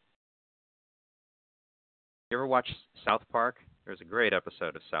 You ever watch South Park? There's a great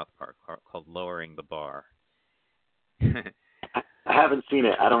episode of South Park called Lowering the Bar. I haven't seen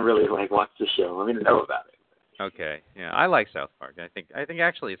it. I don't really watch the show. I mean, know about it. Okay, yeah, I like South Park. I think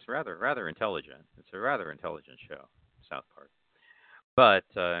actually it's rather intelligent. It's a rather intelligent show, South Park. But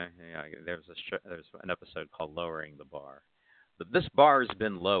yeah, there's an episode called "Lowering the Bar." But this bar's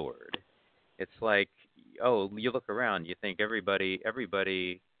been lowered. It's like, oh, you look around, you think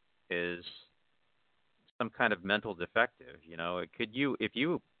everybody is some kind of mental defective. If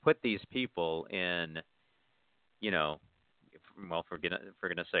you put these people in, well, for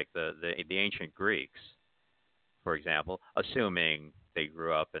goodness sake, the ancient Greeks, for example, assuming they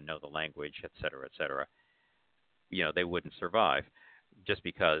grew up and know the language, et cetera, they wouldn't survive just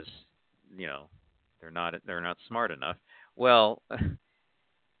because, they're not smart enough. Well,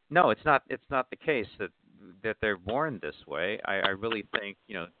 no, it's not the case that they're born this way. I really think,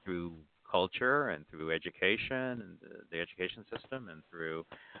 through culture and through education and the education system and through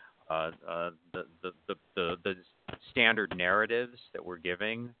the standard narratives that we're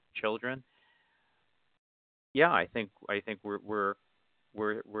giving children. Yeah, I think we're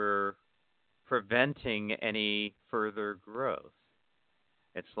preventing any further growth.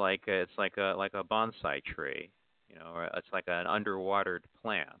 It's like a bonsai tree, or it's like an underwatered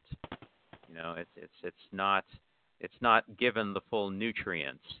plant. It's not given the full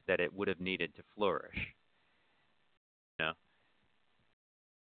nutrients that it would have needed to flourish.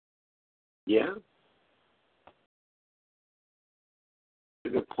 Yeah. That's a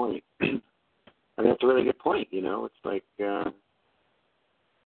good point. I mean, that's a really good point. It's like,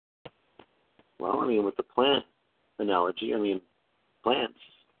 well, I mean, with the plant analogy, I mean, plants,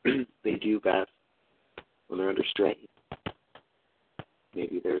 they do best when they're under strain.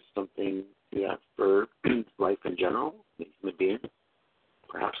 Maybe there's something to that for life in general, human being.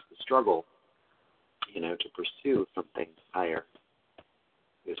 Perhaps the struggle, to pursue something higher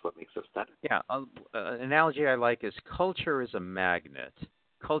is what makes us better. Yeah, an analogy I like is culture is a magnet.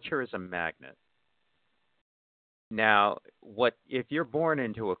 Culture is a magnet. Now, if you're born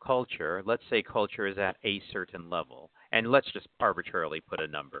into a culture, let's say culture is at a certain level, and let's just arbitrarily put a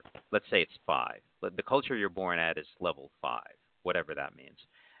number. Let's say it's 5. The culture you're born at is level 5, whatever that means.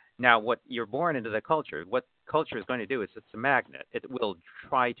 Now, what you're born into the culture, what culture is going to do is it's a magnet. It will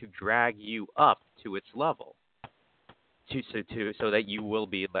try to drag you up to its level, so that you will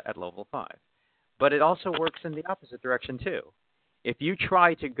be at level 5. But it also works in the opposite direction too. If you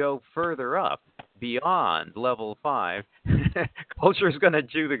try to go further up beyond level 5, culture is going to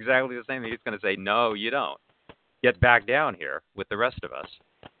do exactly the same thing. It's going to say, no, you don't. Get back down here with the rest of us.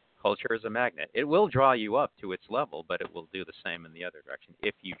 Culture is a magnet. It will draw you up to its level, but it will do the same in the other direction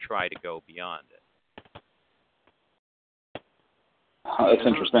if you try to go beyond it. Oh, that's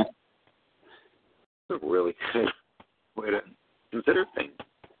interesting. That's a really good way to consider things.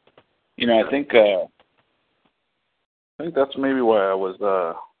 I think that's maybe why I was,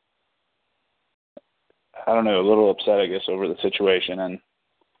 I don't know, a little upset, I guess, over the situation, and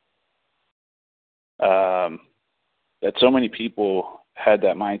that so many people had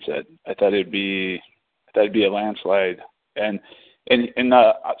that mindset. I thought it'd be a landslide, and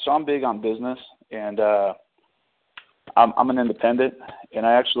so I'm big on business, and I'm an independent, and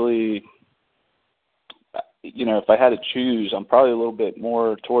I actually, if I had to choose, I'm probably a little bit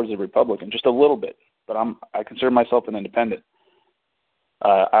more towards the Republican, just a little bit. But I consider myself an independent.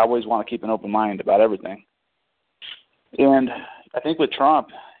 I always want to keep an open mind about everything. And I think with Trump,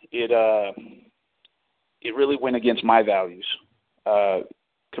 it really went against my values.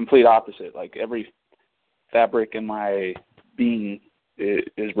 Complete opposite. Like every fabric in my being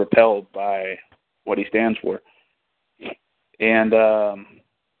is repelled by what he stands for. And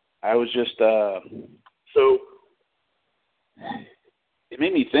I was just so. It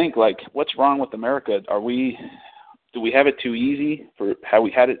made me think, like, what's wrong with America? Do we have it too easy? Have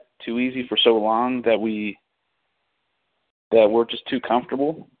we had it too easy for so long that we're just too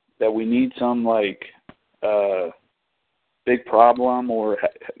comfortable? That we need some big problem or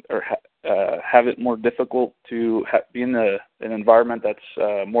have it more difficult to be in an environment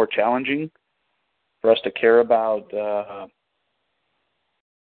that's more challenging for us to care about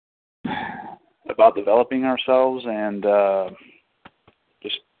developing ourselves and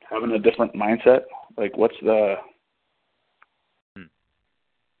just having a different mindset. Like, what's the,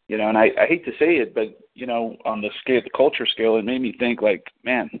 and I hate to say it, but, on the scale, the culture scale, it made me think, like,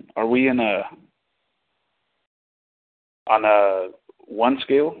 man, are we on a one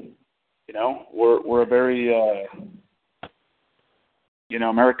scale? We're a very,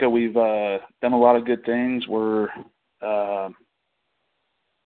 America, we've done a lot of good things.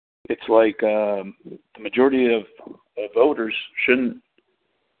 It's like the majority of voters shouldn't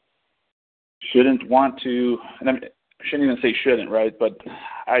want to, and shouldn't even say shouldn't, right? But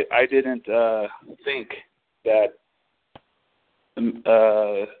I didn't think that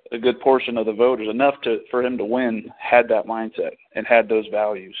a good portion of the voters, enough for him to win, had that mindset and had those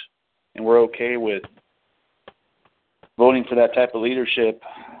values, and we're okay with voting for that type of leadership,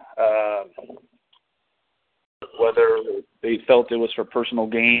 whether they felt it was for personal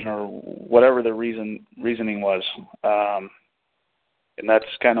gain or whatever the reasoning was. And that's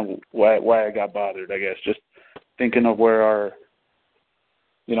kind of why I got bothered, I guess, just thinking of where our,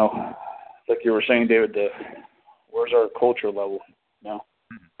 like you were saying, David, where's our culture level now?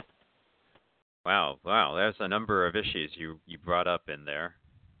 Wow, there's a number of issues you brought up in there.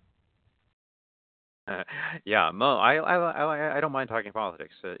 Yeah, Mo, I don't mind talking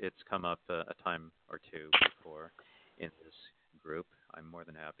politics. It's come up a time or two before in this group. I'm more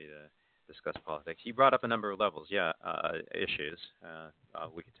than happy to discuss politics. You brought up a number of levels, issues.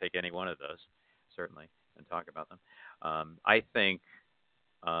 We could take any one of those, certainly, and talk about them. I think,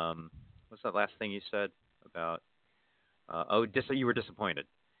 what's that last thing you said about? You were disappointed.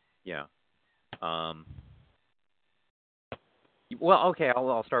 Yeah. Well, okay,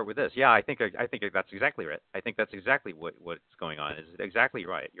 I'll start with this. Yeah, I think that's exactly right. I think that's exactly what's going on. Is exactly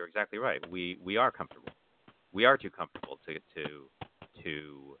right. You're exactly right. We are comfortable. We are too comfortable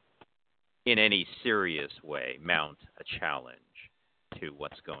to in any serious way mount a challenge to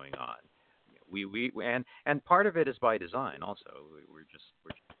what's going on. And part of it is by design. Also, we're just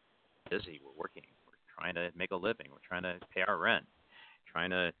busy. We're working. We're trying to make a living. We're trying to pay our rent.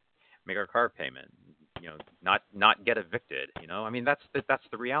 Trying to make our car payment. Not get evicted. I mean, that's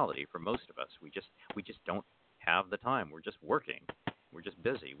the reality for most of us. We just don't have the time. We're just working. We're just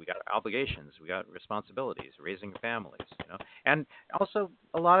busy. We got obligations. We got responsibilities, raising families. And also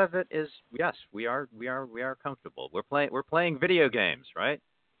a lot of it is, yes, we are comfortable. We're playing video games, right?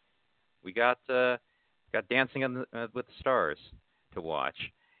 We got Dancing with the Stars to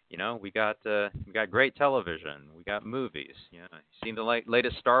watch. We got great television. We got movies. Seen the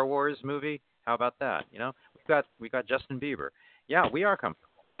latest Star Wars movie? How about that? We got Justin Bieber. Yeah, we are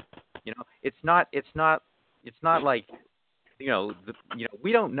comfortable. It's not like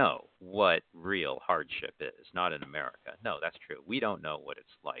we don't know what real hardship is. Not in America. No, that's true. We don't know what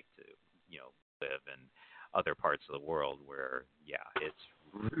it's like to live in other parts of the world where it's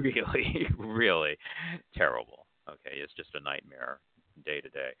really really terrible. Okay, it's just a nightmare day to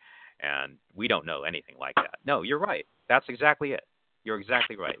day, and we don't know anything like that. No, you're right. That's exactly it. You're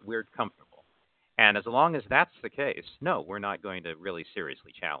exactly right. We're comfortable. And as long as that's the case, no, we're not going to really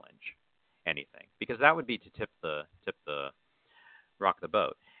seriously challenge anything, because that would be to rock the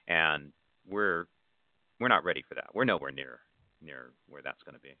boat, and we're not ready for that. We're nowhere near where that's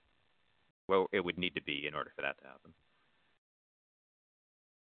going to be. Well, it would need to be in order for that to happen.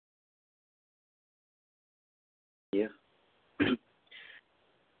 Yeah.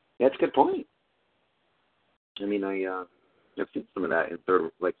 That's a good point. I mean, I've seen some of that in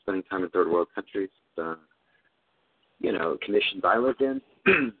spending time in third world countries. Conditions I lived in.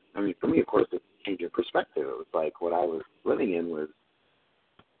 I mean, for me, of course, it changed your perspective. It was like what I was living in was,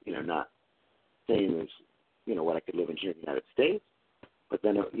 not same as, what I could live in here in the United States. But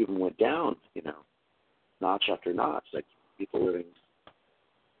then it even went down, notch after notch, like people living,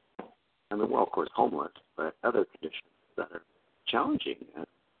 of course, homeless, but other conditions that are challenging. And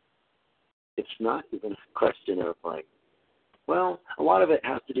it's not even a question of a lot of it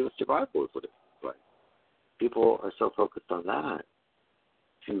has to do with survival, is what it's like. People are so focused on that. It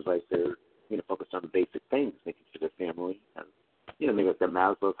seems like they're, focused on the basic things, making sure their family has, maybe like the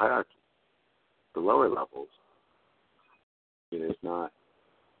Maslow's hierarchy, the lower levels. There's not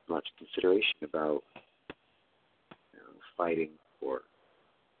much consideration about fighting for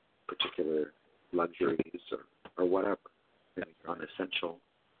particular luxuries or whatever. It's non-essential.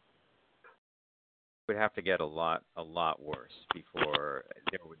 Would have to get a lot worse before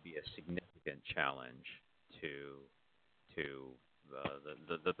there would be a significant challenge to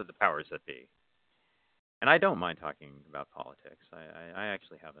the powers that be. And I don't mind talking about politics. I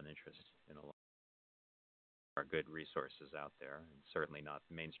actually have an interest in a lot. There are good resources out there, and certainly not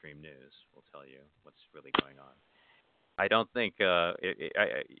mainstream news will tell you what's really going on. I don't think, at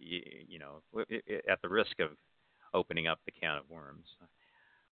the risk of opening up the can of worms,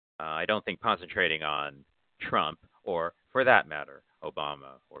 I don't think concentrating on Trump or, for that matter,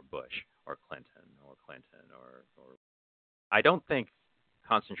 Obama or Bush or Clinton or I don't think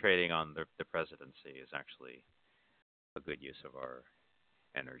concentrating on the presidency is actually a good use of our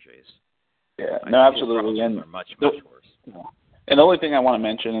energies. Yeah, no, absolutely. And much worse. And the only thing I want to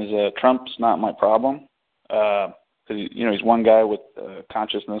mention is Trump's not my problem. Because he's one guy with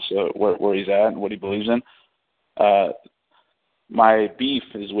consciousness where he's at and what he believes in. my beef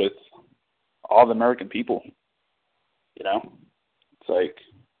is with all the American people. You know, it's like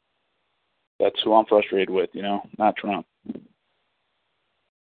that's who I'm frustrated with. You know, not Trump.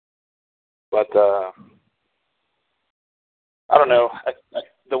 But I don't know.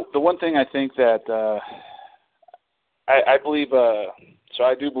 The one thing I think that I believe. So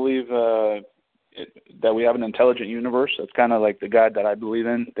I do believe that we have an intelligent universe. That's kind of like the God that I believe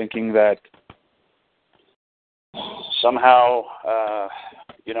in, thinking that somehow,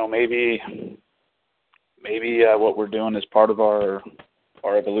 maybe what we're doing is part of our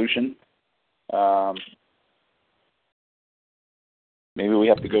evolution. Maybe we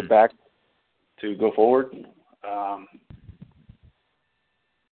have to go back to go forward.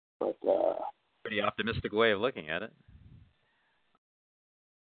 Pretty optimistic way of looking at it.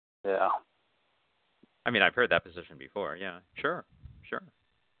 Yeah. I mean, I've heard that position before. Yeah, sure.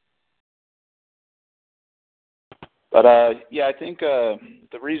 But I think the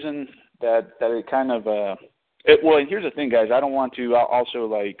reason that it kind of and here's the thing, guys. I don't want to also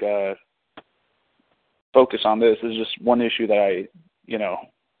focus on this. This is just one issue that I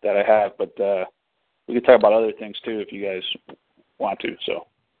have. But we could talk about other things too if you guys want to. So.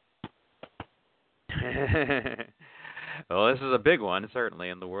 Well, this is a big one, certainly,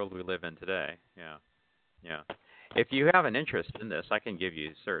 in the world we live in today. Yeah. If you have an interest in this, I can give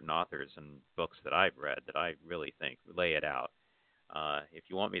you certain authors and books that I've read that I really think lay it out. If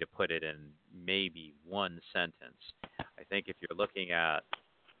you want me to put it in maybe one sentence, I think if you're looking at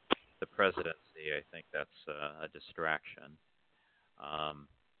the presidency, I think that's a distraction.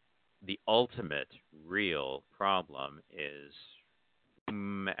 The ultimate real problem is,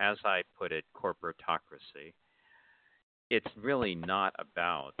 as I put it, corporatocracy. It's really not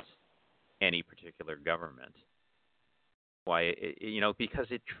about any particular government. Why? Because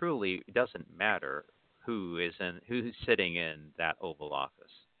it truly doesn't matter who's sitting in that Oval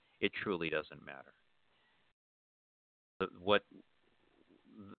Office. It truly doesn't matter.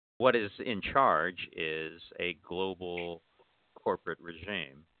 What is in charge is a global corporate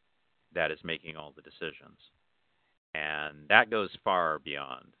regime that is making all the decisions, and that goes far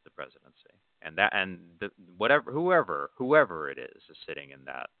beyond the presidency. Whoever it is sitting in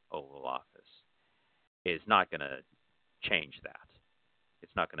that Oval Office is not going to change that.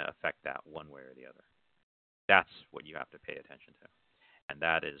 It's not going to affect that one way or the other. That's what you have to pay attention to, and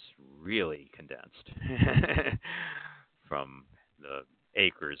that is really condensed from the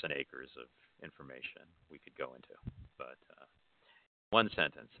acres and acres of information we could go into. But one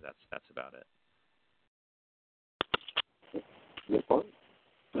sentence. That's about it. Good point.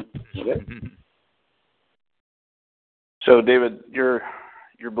 Okay. So, David, your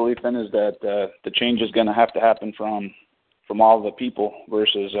belief then is that the change is going to have to happen from all the people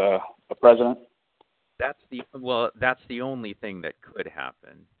versus a president? That's the only thing that could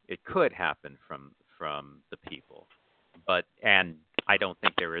happen. It could happen from the people, and I don't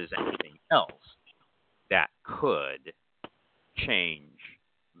think there is anything else that could change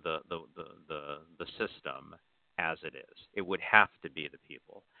the system as it is. It would have to be the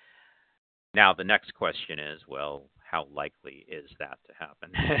people. Now the next question is, well, how likely is that to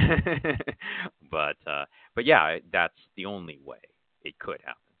happen? But yeah, that's the only way it could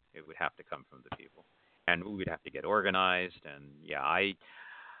happen. It would have to come from the people, and we would have to get organized. And yeah, I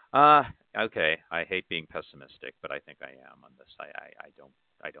hate being pessimistic, but I think I am on this. I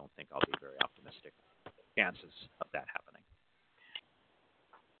don't think I'll be very optimistic. Chances of that happening.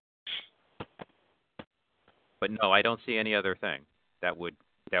 But no, I don't see any other thing that would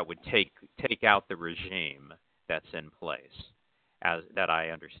take out the regime that's in place, as that I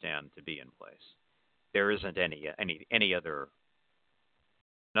understand to be in place. There isn't any other,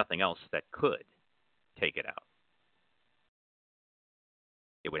 nothing else that could take it out.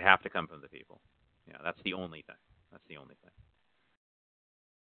 It would have to come from the people. Yeah, that's the only thing. That's the only thing.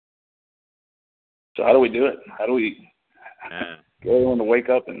 So how do we do it? How do we get everyone to wake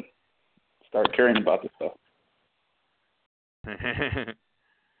up and start caring about this stuff?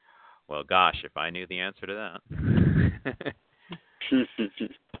 Well, gosh, if I knew the answer to that.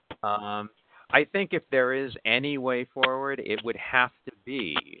 I think if there is any way forward, it would have to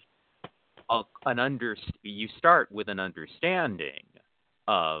be you start with an understanding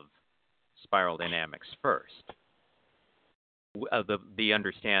of spiral dynamics first. The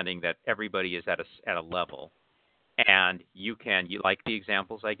understanding that everybody is at a level, and you like the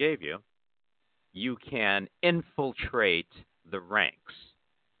examples I gave you, you can infiltrate the ranks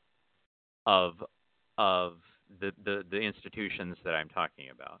of the institutions that I'm talking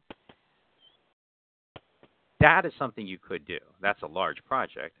about. That is something you could do. That's a large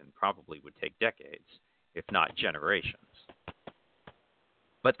project and probably would take decades. if not generations.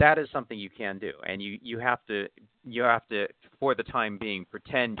 But that is something you can do, and you have to for the time being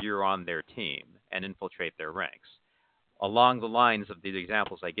pretend you're on their team and infiltrate their ranks along the lines of the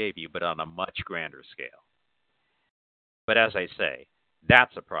examples I gave you, but on a much grander scale. But as I say,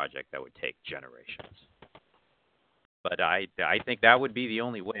 that's a project that would take generations. But I think that would be the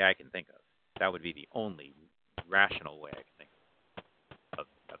only way I can think of. That would be the only rational way I can think of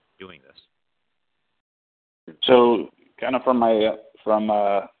doing this. So, kind of from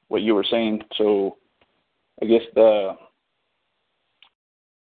what you were saying, so I guess the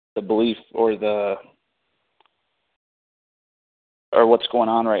belief or what's going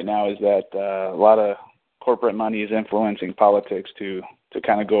on right now is that a lot of corporate money is influencing politics to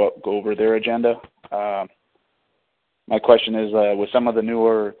kind of go over their agenda. My question is, with some of the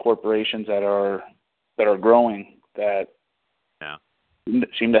newer corporations that are growing that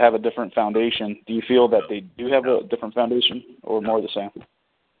seem to have a different foundation, do you feel that they do have a different foundation or more the same?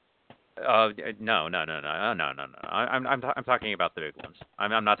 No. I'm talking about the big ones.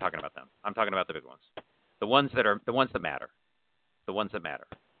 I'm not talking about them. I'm talking about the big ones. The ones that matter. The ones that matter.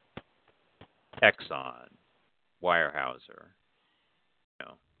 Exxon, Weyerhaeuser,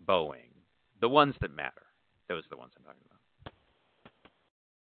 Boeing. The ones that matter. Those are the ones I'm talking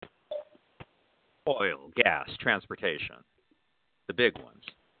about. Oil, gas, transportation. The big ones.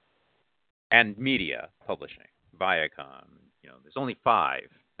 And media, publishing. Viacom. There's only 5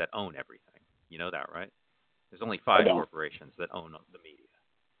 that own everything. You know that, right? There's only 5 corporations that own the media,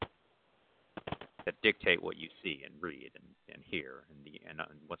 that dictate what you see and read and hear and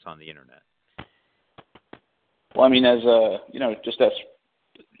what's on the internet. Well, I mean, as just as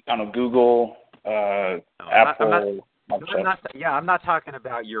Google, Apple. I'm not talking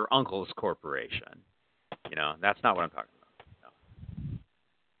about your uncle's corporation. That's not what I'm talking about.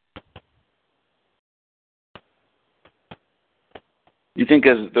 You think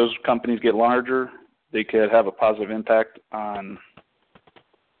as those companies get larger, they could have a positive impact on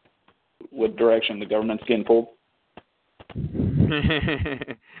what direction the government's getting pulled?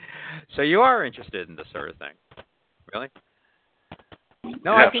 So you are interested in this sort of thing, really?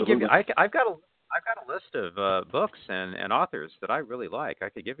 No, Yeah, I can give you. absolutely. I've got a list of books and authors that I really like. I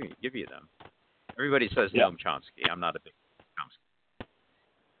could give you them. Everybody says Noam Chomsky. I'm not a big Chomsky.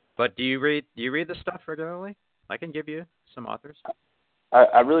 But do you read this stuff regularly? I can give you some authors.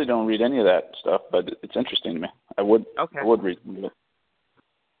 I really don't read any of that stuff, but it's interesting to me. I would read it.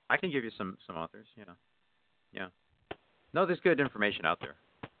 I can give you some authors. Yeah. No, there's good information out there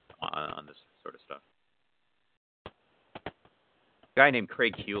on this sort of stuff. A guy named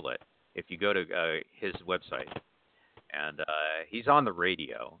Craig Hewlett. If you go to his website, and he's on the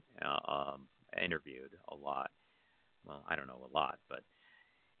radio, interviewed a lot. Well, I don't know a lot,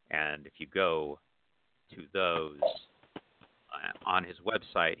 and if you go to those on his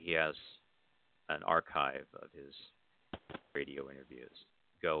website, he has an archive of his radio interviews.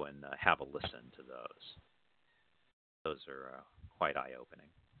 Go and have a listen to those. Those are quite eye-opening.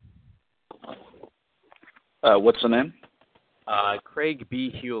 What's the name?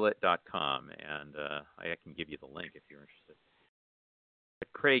 CraigBHewlett.com, and I can give you the link if you're interested.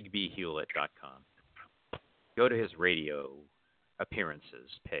 At CraigBHewlett.com. Go to his radio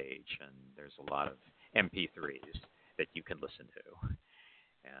appearances page, and there's a lot of MP3s that you can listen to.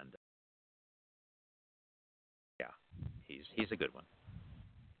 And he's a good one.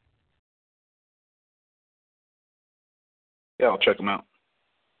 Yeah, I'll check them out.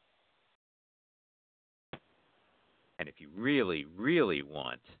 And if you really, really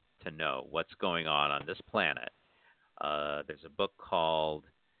want to know what's going on this planet, there's a book called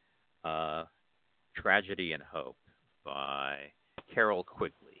Tragedy and Hope by Carol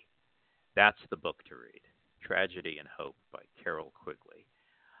Quigley. That's the book to read. Tragedy and Hope by Carol Quigley.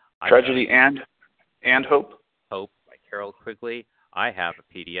 Tragedy and Hope? Hope by Carol Quigley. I have a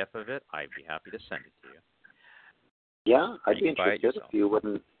PDF of it. I'd be happy to send it to you. Yeah, I'd be interested if you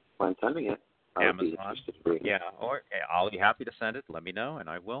wouldn't mind sending it. I would be Amazon. interested to read it. Yeah, or I'll be happy to send it. Let me know, and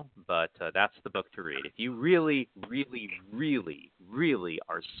I will. But that's the book to read. If you really, really, really, really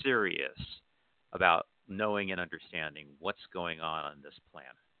are serious about knowing and understanding what's going on this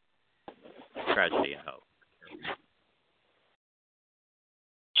planet, Tragedy and Hope.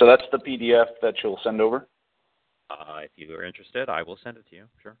 So that's the PDF that you'll send over? If you are interested, I will send it to you.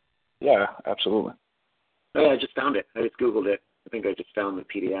 Sure. Yeah, absolutely. Oh, yeah, I just found it. I just Googled it. I think I just found the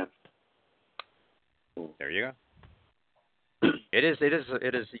PDF. There you go. It is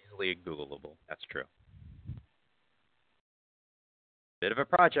easily Googleable. That's true. Bit of a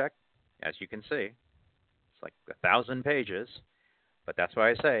project, as you can see. It's like 1,000 pages, but that's why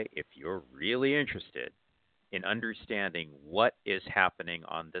I say if you're really interested, in understanding what is happening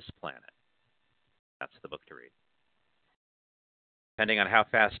on this planet. That's the book to read. Depending on how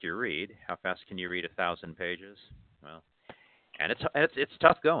fast you read, how fast can you read 1,000 pages? Well, and it's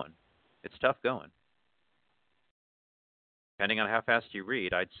tough going. It's tough going. Depending on how fast you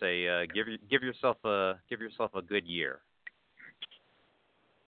read, I'd say give yourself a good year.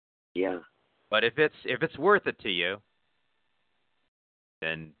 Yeah. But if it's worth it to you,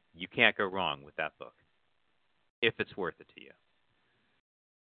 then you can't go wrong with that book. If it's worth it to you.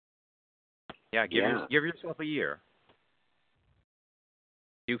 Yeah, give yourself a year.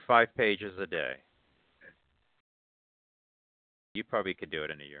 Do 5 pages a day. You probably could do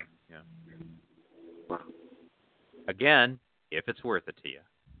it in a year. Yeah. Again, if it's worth it to you.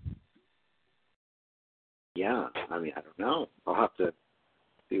 Yeah. I mean, I don't know. I'll have to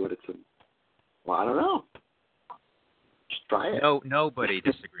see what it's. Well, I don't know. Just try it. No, nobody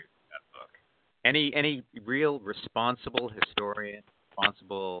disagrees with that book. Any real responsible historian,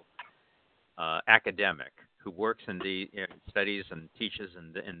 responsible academic who works in the studies and teaches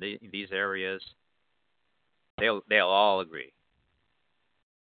in these areas, they'll all agree.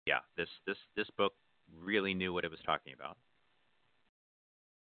 Yeah, this book really knew what it was talking about.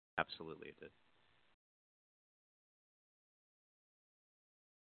 Absolutely, it did.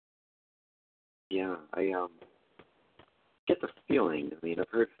 Yeah, I get the feeling. I mean, I've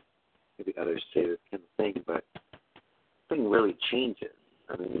heard maybe others say the same thing, but something really changes.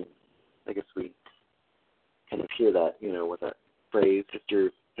 I mean, I guess we kind of hear that, with that phrase,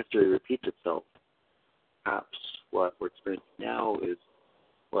 history repeats itself. Perhaps what we're experiencing now is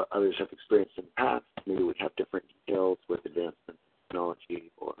what others have experienced in the past. Maybe we have different details with advancements in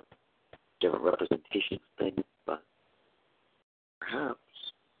technology or different representations of things, but perhaps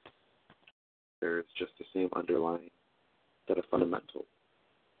there's just the same underlying set of fundamentals.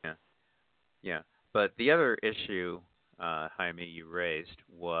 Yeah. But the other issue, Jaime, you raised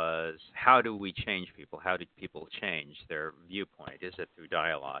was how do we change people? How do people change their viewpoint? Is it through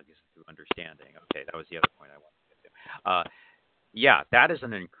dialogue? Is it through understanding? Okay, that was the other point I wanted to get to. Yeah, that is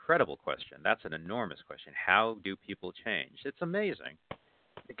an incredible question. That's an enormous question. How do people change? It's amazing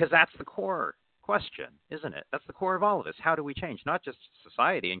because that's the core question, isn't it? That's the core of all of this. How do we change? Not just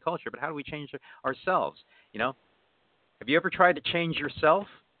society and culture, but how do we change ourselves? Have you ever tried to change yourself?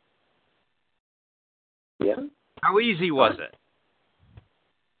 Yeah. How easy was it?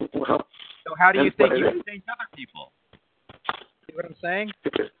 Well, so how do you think you can change other people? See what I'm saying?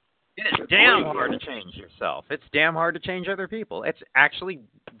 It is damn hard to change yourself. It's damn hard to change other people. It's actually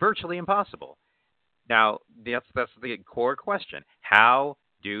virtually impossible. Now, that's the core question. How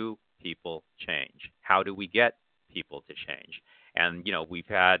do people change? How do we get people to change? And, we've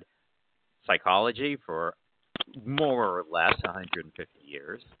had psychology for more or less 150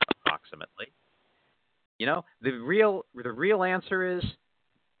 years, approximately. The real answer is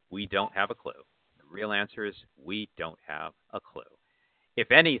we don't have a clue. The real answer is we don't have a clue. If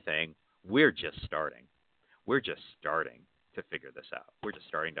anything, we're just starting. We're just starting to figure this out. We're just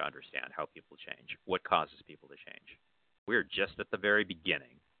starting to understand how people change, what causes people to change. We're just at the very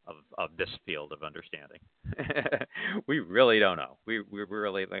beginning of this field of understanding. We really don't know. We're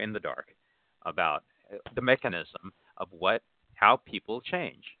really in the dark about the mechanism of how people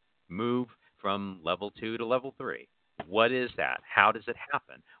change, move from level 2 to level 3. What is that? How does it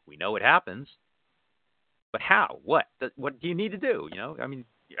happen? We know it happens, but how? What? What do you need to do? I mean,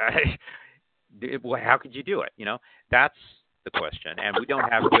 how could you do it? That's the question, and we don't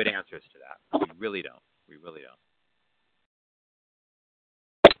have good answers to that. We really don't. We really don't.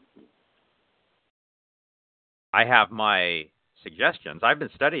 I have my suggestions. I've been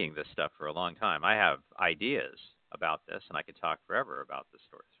studying this stuff for a long time. I have ideas about this, and I could talk forever about this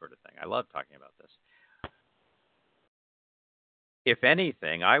sort of thing. I love talking about this. If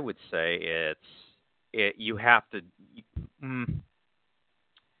anything, I would say you have to.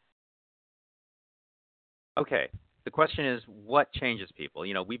 Okay, the question is, what changes people?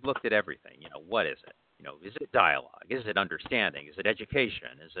 We've looked at everything. What is it? Is it dialogue? Is it understanding? Is it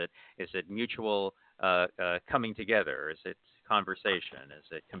education? Is it mutual coming together? Is it conversation? Is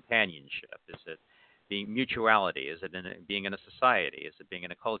it companionship? Is it being mutuality? Is it being in a society? Is it being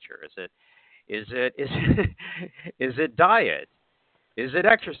in a culture? Is it diet? Is it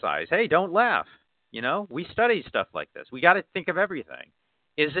exercise? Hey, don't laugh. We study stuff like this. We got to think of everything.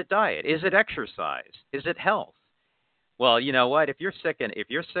 Is it diet? Is it exercise? Is it health? Well, you know what? If you're sick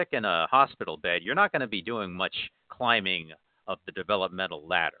in a hospital bed, you're not going to be doing much climbing of the developmental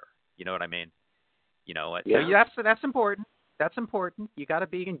ladder. You know what I mean? Yeah. So that's important. That's important. You got to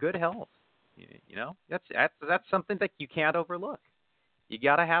be in good health. That's something that you can't overlook. You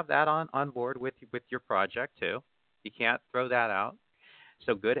got to have that on board with your project too. You can't throw that out.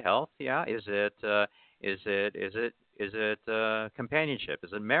 So good health, yeah. Is it companionship?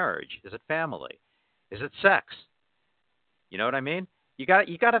 Is it marriage? Is it family? Is it sex? You know what I mean? You got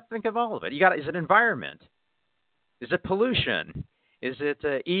to think of all of it. Is it environment? Is it pollution? Is it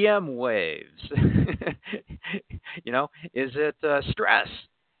EM waves? You know, is it stress?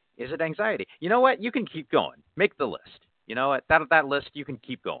 Is it anxiety? You know what? You can keep going. Make the list. You know what? That list you can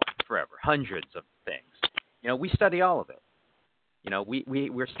keep going forever. Hundreds of things. You know, we study all of it. You know,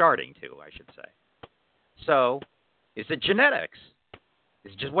 we're starting to, I should say. So, is it genetics?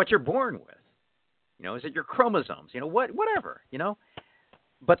 Is it just what you're born with? You know, is it your chromosomes? You know, whatever, you know?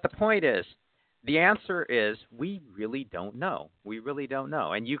 But the point is, the answer is we really don't know. We really don't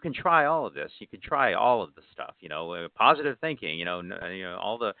know. And you can try all of this. You can try all of the stuff, you know, positive thinking, you know,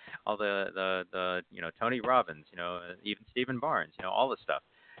 all the you know, Tony Robbins, you know, even Stephen Barnes, you know, all the stuff.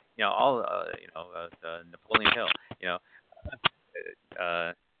 You know, all Napoleon Hill, you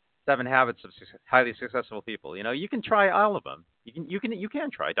know, 7 Habits of Highly Successful People. You know, you can try all of them. You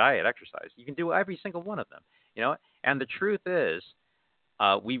can try diet, exercise. You can do every single one of them. You know, and the truth is,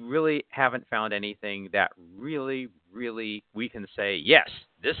 we really haven't found anything that really we can say, yes,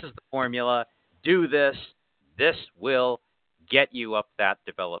 this is the formula. Do this. This will get you up that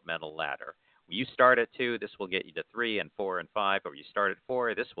developmental ladder. You start at 2, this will get you to 3 and 4 and 5, or you start at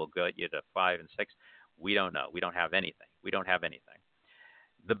 4, this will get you to 5 and 6. We don't know. We don't have anything.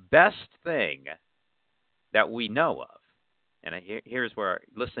 The best thing that we know of, and here's where,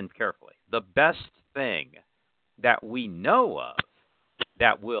 listen carefully, the best thing that we know of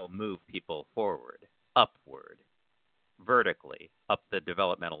that will move people forward, upward, vertically, up the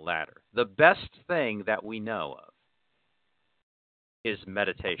developmental ladder, the best thing that we know of is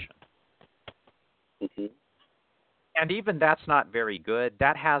meditation. Mm-hmm. And even that's not very good.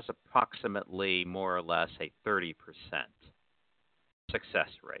 That has approximately more or less a 30% success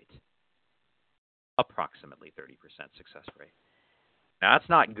rate. Approximately 30% success rate. Now, that's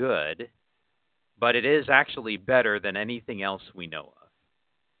not good, but it is actually better than anything else we know of.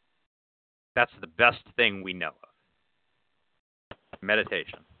 That's the best thing we know of.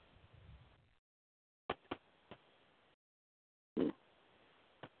 Meditation.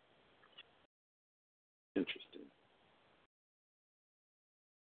 Interesting.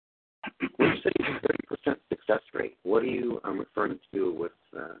 When you say 30% success rate, what are you referring to with?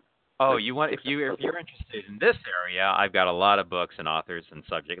 You want if you're interested in this area, I've got a lot of books and authors and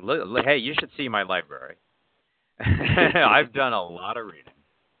subjects. Hey, you should see my library. I've done a lot of reading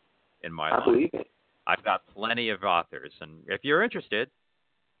in my life. I believe it. I've got plenty of authors, and if you're interested,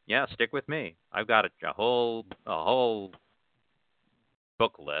 yeah, stick with me. I've got a whole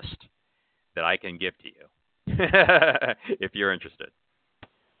book list that I can give to you if you're interested.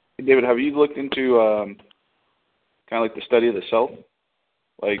 David, have you looked into kind of like the study of the self,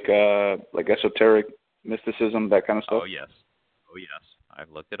 like esoteric mysticism, that kind of stuff? Oh yes,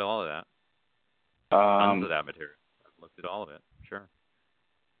 I've looked at all of that. Tons of that material. I've looked at all of it. Sure.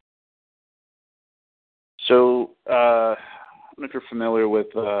 So, I don't know if you're familiar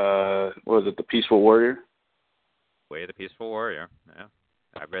with what was it, The Peaceful Warrior? Way of the Peaceful Warrior. Yeah,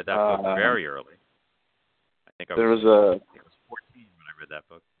 I read that book very early. I think I was 14 when I read that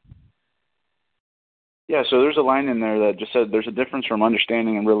book. Yeah, so there's a line in there that just said there's a difference from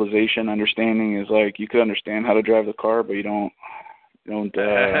understanding and realization. Understanding is like you could understand how to drive the car, but you don't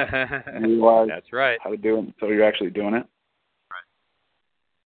realize That's right. how to do it until you're actually doing it.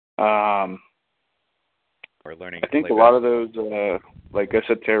 Right. We're learning. I think a lot of those like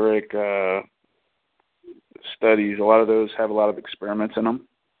esoteric studies, a lot of those have a lot of experiments in them,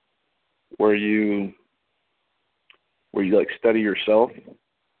 where you like study yourself.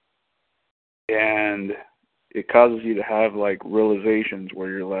 And it causes you to have like realizations where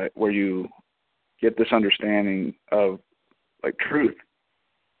you get this understanding of like truth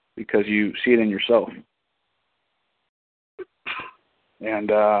because you see it in yourself.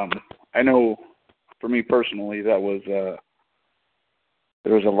 And I know for me personally, that was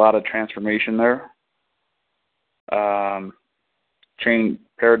there was a lot of transformation there. Change,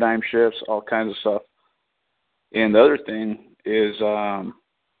 paradigm shifts, all kinds of stuff. And the other thing is,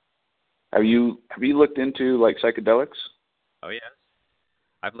 have you looked into like psychedelics? Oh yes,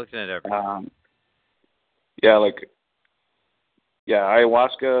 I've looked at everything.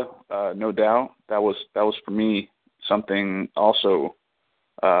 Ayahuasca, no doubt. That was for me something also.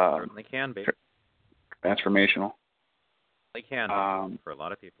 Certainly can be transformational. It can be for a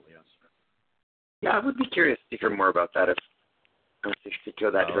lot of people. Yes. Yeah, I would be curious to hear more about that if you could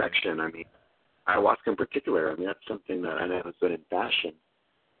go that direction. I mean, ayahuasca in particular. I mean, that's something that I know has been in fashion.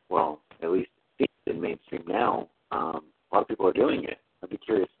 Well, at least it's in mainstream now. A lot of people are doing it. I'd be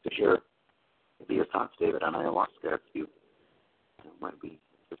curious to hear maybe your thoughts, David, on ayahuasca, if you might be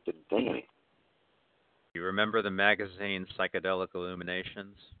interested in saying anything. You remember the magazine Psychedelic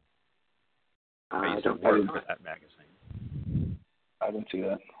Illuminations? I used to I work don't for that magazine. I didn't see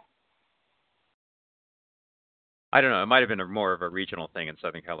that. I don't know. It might have been more of a regional thing in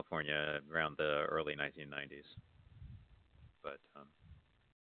Southern California around the early 1990s. But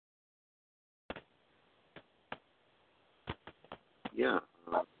yeah.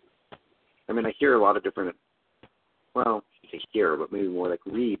 I mean, I hear a lot of different, well, I say hear, but maybe more like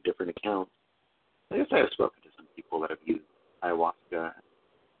read different accounts. I guess I have spoken to some people that have used ayahuasca.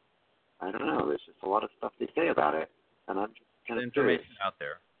 I don't know. There's just a lot of stuff they say about it, and I'm just kind of curious. information out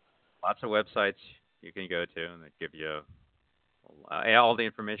there. Lots of websites you can go to, and they give you all the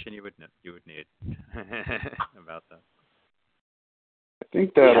information you would need about that. I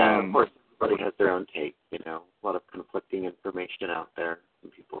think that yeah, of course, everybody has their own take. A lot of conflicting information out there.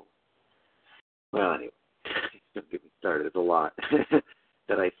 Some people. Well, anyway, don't get me started. There's a lot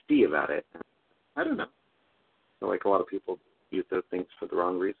that I see about it. I don't know. I feel like a lot of people use those things for the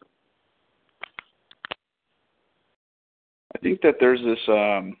wrong reason. I think that there's this,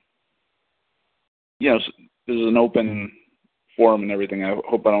 this is an open forum and everything. I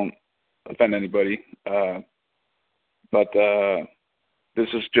hope I don't offend anybody, but this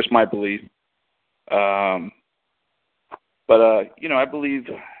is just my belief. I believe,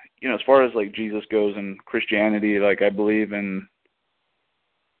 as far as like Jesus goes and Christianity, like I believe in,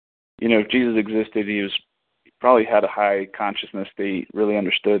 if Jesus existed, he probably had a high consciousness state, really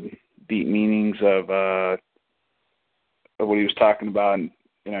understood deep meanings of what he was talking about, and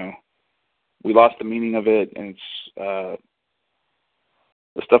we lost the meaning of it, and it's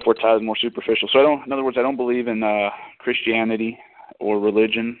the stuff we're taught is more superficial. So in other words, I don't believe in Christianity or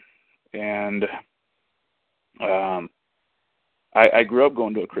religion, and I grew up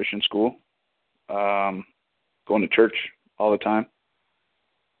going to a Christian school, going to church all the time,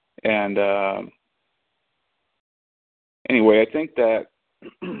 and anyway, I think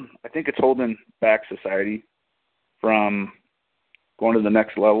it's holding back society from going to the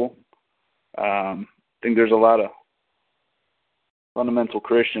next level. I think there's a lot of fundamental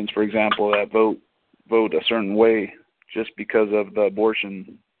Christians, for example, that vote a certain way just because of the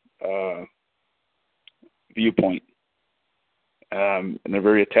abortion viewpoint, and they're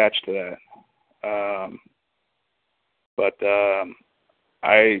very attached to that. But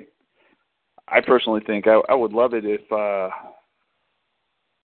I personally think I would love it if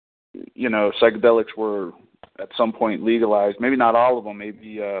psychedelics were at some point legalized. Maybe not all of them.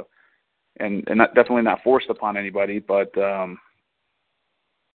 Maybe and not, definitely not forced upon anybody. But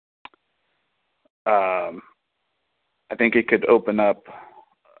I think it could open up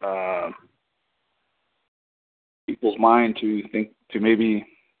people's mind to maybe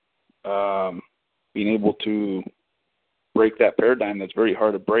being able to break that paradigm that's very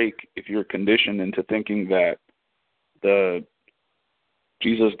hard to break if you're conditioned into thinking that the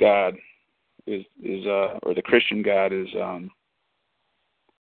Jesus God is or the Christian God is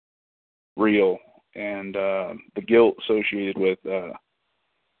real, and the guilt associated with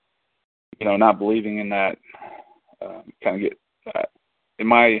not believing in that kind of get in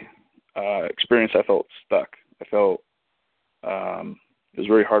my experience, I felt stuck. I felt it was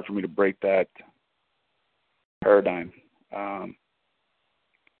very hard for me to break that paradigm.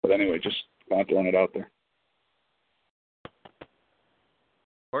 But anyway, just kind of throwing it out there. Of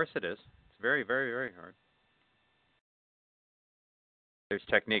course it is. It's very, very, very hard. There's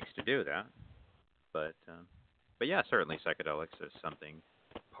techniques to do that, but yeah, certainly psychedelics is something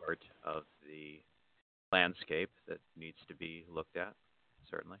part of the landscape that needs to be looked at,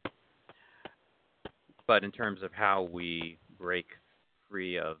 certainly. But in terms of how we break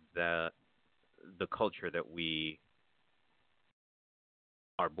free of the culture that we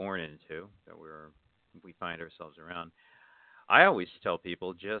are born into, that we find ourselves around, I always tell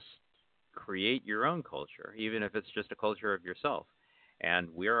people just create your own culture, even if it's just a culture of yourself. And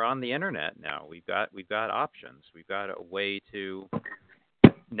we're on the internet now. We've got options. We've got a way to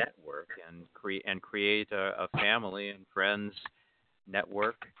network and create a family and friends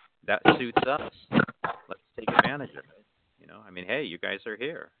network that suits us. Let's take advantage of it. I mean, hey, you guys are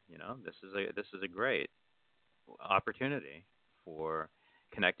here. This is a great opportunity for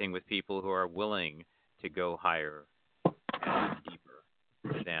connecting with people who are willing to go higher and deeper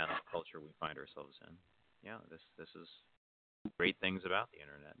than the culture we find ourselves in. Yeah, this is great things about the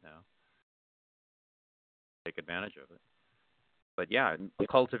internet now. Take advantage of it. But yeah,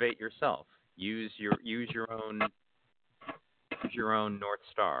 cultivate yourself. Use your own North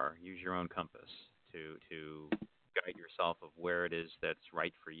Star. Use your own compass to guide yourself of where it is that's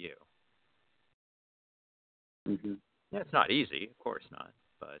right for you. Mm-hmm. Yeah, it's not easy, of course not,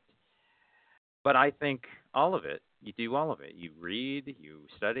 but I think all of it. You do all of it. You read, you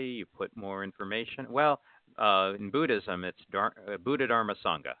study, you put more information. Well, in Buddhism, it's Buddha Dharma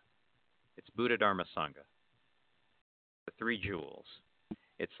Sangha. It's Buddha Dharma Sangha. The three jewels.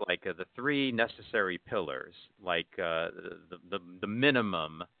 It's like the three necessary pillars, like the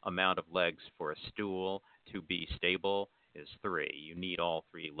minimum amount of legs for a stool to be stable is 3. You need all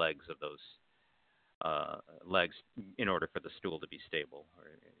 3 legs of those legs in order for the stool to be stable. Or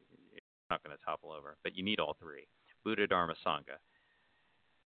it's not going to topple over, but you need all 3. Buddha Dharma Sangha.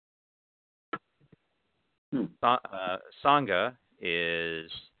 Sangha is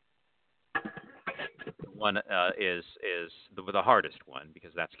one is the hardest one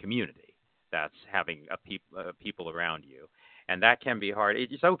because that's community. That's having people around you, and that can be hard.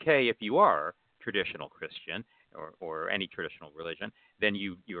 It's okay if you are traditional Christian or any traditional religion, then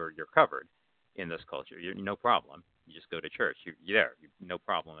you're covered in this culture. You're no problem. You just go to church. You're there. No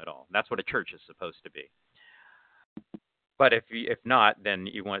problem at all. That's what a church is supposed to be. But if not, then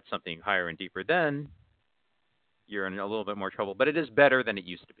you want something higher and deeper. Then you're in a little bit more trouble. But it is better than it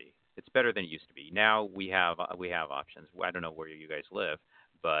used to be. It's better than it used to be. Now we have options. I don't know where you guys live,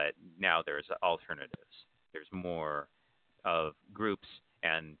 but now there's alternatives. There's more of groups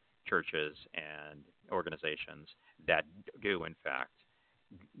and churches and organizations that do, in fact,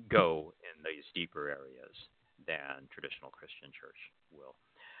 go in these deeper areas than traditional Christian church will.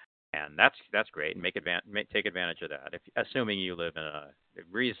 And that's great. And take advantage of that. Assuming you live in a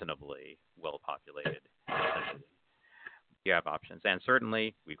reasonably well-populated country, you have options. And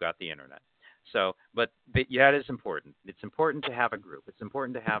certainly, we've got the internet. So, but that is important. It's important to have a group. It's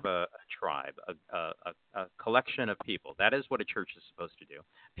important to have a tribe, a collection of people. That is what a church is supposed to do.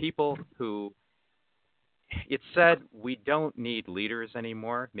 People who, it's said we don't need leaders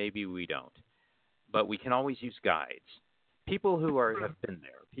anymore. Maybe we don't. But we can always use guides. People who have been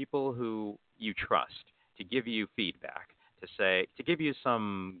there, people who you trust to give you feedback, to give you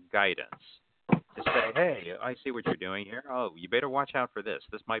some guidance, to say, hey, I see what you're doing here. Oh, you better watch out for this.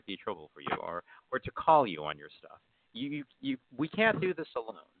 This might be trouble for you, or to call you on your stuff. We can't do this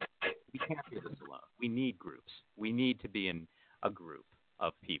alone. We can't do this alone. We need groups. We need to be in a group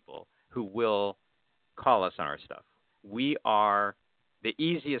of people who will call us on our stuff. We are the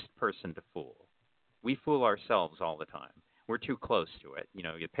easiest person to fool. We fool ourselves all the time. We're too close to it.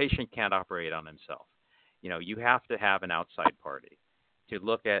 The patient can't operate on himself. You have to have an outside party to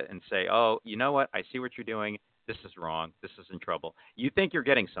look at and say, oh, you know what? I see what you're doing. This is wrong. This is in trouble. You think you're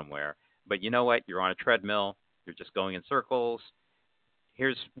getting somewhere, but you know what? You're on a treadmill. You're just going in circles.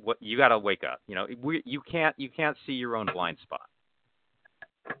 Here's what you got to wake up. You can't see your own blind spot.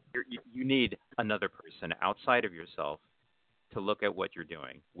 You need another person outside of yourself to look at what you're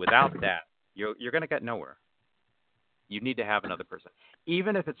doing. Without that, you're going to get nowhere. You need to have another person,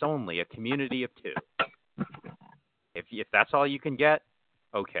 even if it's only a community of 2. If that's all you can get,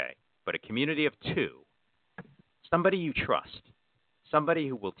 okay. But a community of 2, somebody you trust, somebody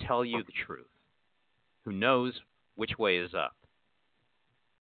who will tell you the truth, who knows which way is up.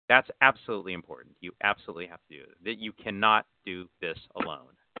 That's absolutely important. You absolutely have to do it. That you cannot do this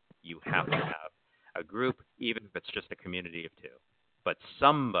alone. You have to have a group, even if it's just a community of 2. But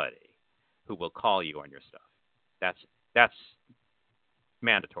somebody who will call you on your stuff. That's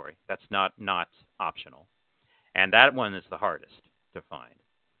mandatory. That's not optional. And that one is the hardest to find.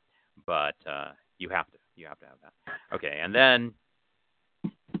 But you have to have that. Okay, and then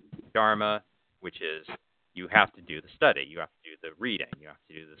Dharma, which is you have to do the study. You have to do the reading. You have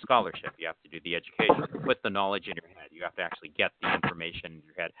to do the scholarship. You have to do the education. Put the knowledge in your head. You have to actually get the information in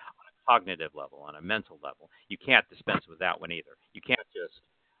your head on a cognitive level, on a mental level. You can't dispense with that one either. You can't just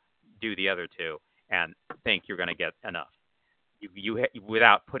do the other 2 and think you're going to get enough. You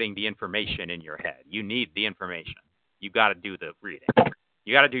without putting the information in your head. You need the information. You got to do the reading.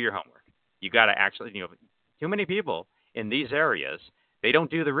 You got to do your homework. You got to actually, too many people in these areas, they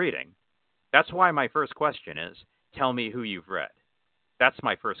don't do the reading. That's why my first question is, tell me who you've read. That's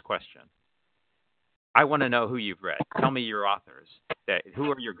my first question. I want to know who you've read. Tell me your authors.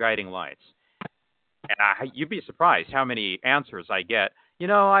 Who are your guiding lights? And you'd be surprised how many answers I get.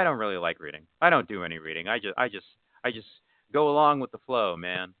 I don't really like reading. I don't do any reading. I just go along with the flow,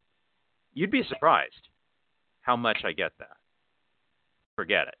 man. You'd be surprised how much I get that.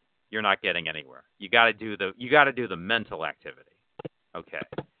 Forget it. You're not getting anywhere. You got to do the mental activity. Okay.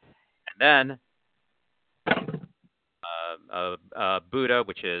 And then Buddha,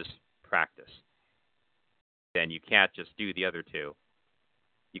 which is practice, then you can't just do the other two.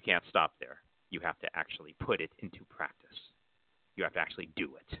 You can't stop there. You have to actually put it into practice. You have to actually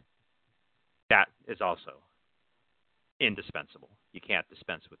do it. That is also indispensable. You can't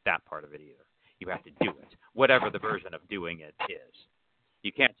dispense with that part of it either. You have to do it, whatever the version of doing it is.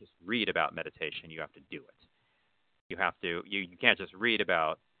 You can't just read about meditation. You have to do it. You have to. You can't just read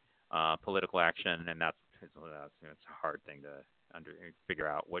about political action, and that's it's a hard thing to figure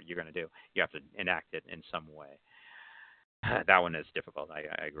out what you're going to do. You have to enact it in some way. That one is difficult.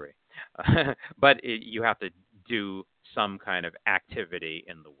 I agree, but you have to do some kind of activity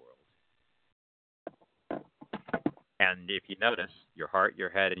in the world. And if you notice, your heart, your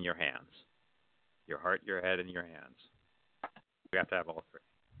head, and your hands. Your heart, your head, and your hands. You have to have all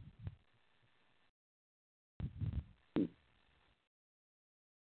three.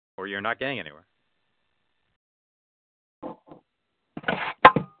 Or you're not getting anywhere.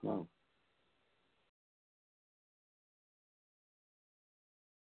 Wow.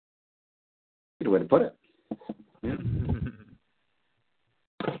 Good way to put it. Yeah.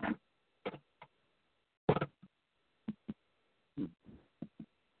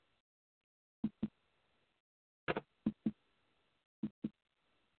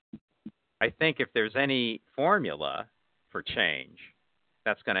 I think if there's any formula for change,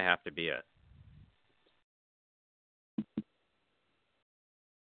 that's going to have to be it.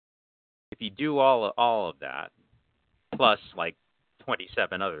 If you do all of that, plus like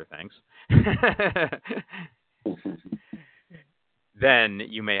 27 other things, then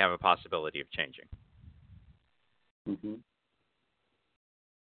you may have a possibility of changing. Mm-hmm.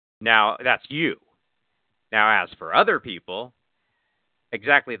 Now, that's you. Now, as for other people,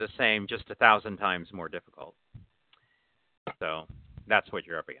 exactly the same, just 1,000 times more difficult. So that's what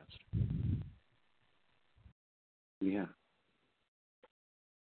you're up against. Yeah.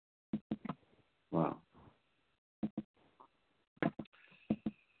 Wow.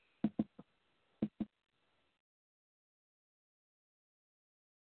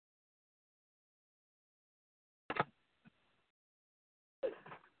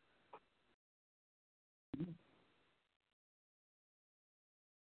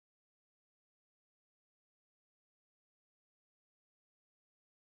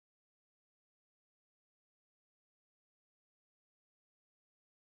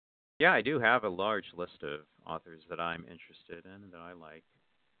 Yeah, I do have a large list of authors that I'm interested in, that I like,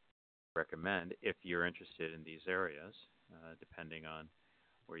 recommend if you're interested in these areas, depending on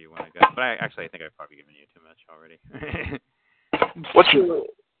where you want to go. But I think I've probably given you too much already.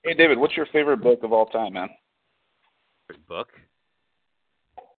 Hey David, what's your favorite book of all time, man? Favorite book?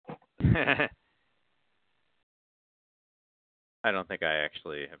 I don't think I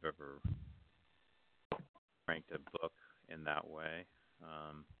actually have ever ranked a book in that way.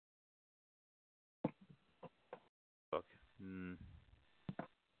 Book.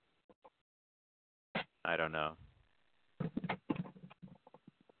 I don't know.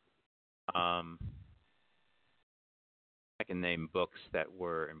 I can name books that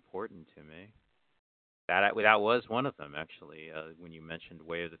were important to me. That was one of them, actually. When you mentioned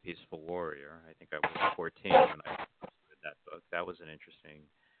Way of the Peaceful Warrior, I think I was 14 when I read that book. That was an interesting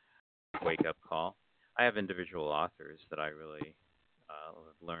wake-up call. I have individual authors that I really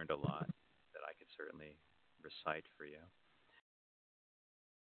learned a lot that I could certainly recite for you.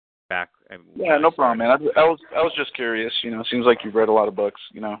 Yeah, no problem, man. I was just curious. You know, it seems like you've read a lot of books.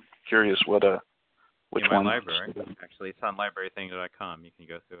 You know, curious which in my one. library. Actually, it's on librarything.com. You can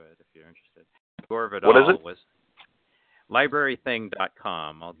go through it if you're interested. Gore Vidal What is it? was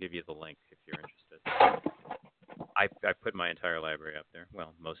librarything.com. I'll give you the link if you're interested. I put my entire library up there.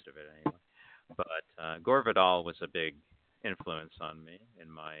 Well, most of it anyway. But Gore Vidal was a big influence on me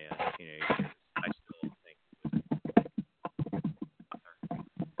in my teenage years. I still think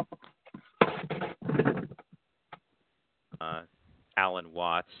Alan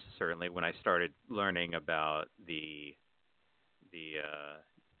Watts, certainly, when I started learning about the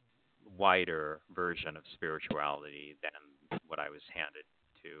wider version of spirituality than what I was handed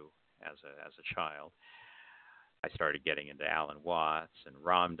to as a child, I started getting into Alan Watts and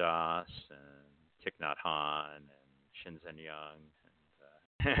Ram Dass and Thich Nhat Hanh and Shinzen Young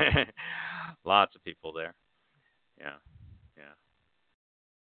and lots of people there. Yeah.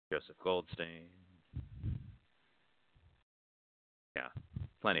 Joseph Goldstein. Yeah,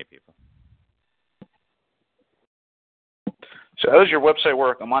 plenty of people. So how does your website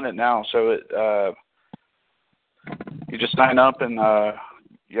work? I'm on it now. So you just sign up and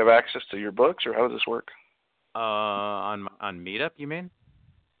you have access to your books, or how does this work? On Meetup, you mean?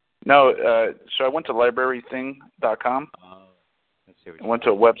 No. So I went to librarything.com. Let's see what I went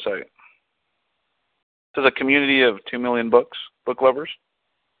to a website. To the community of 2 million book lovers.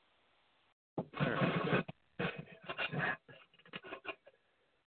 Sure.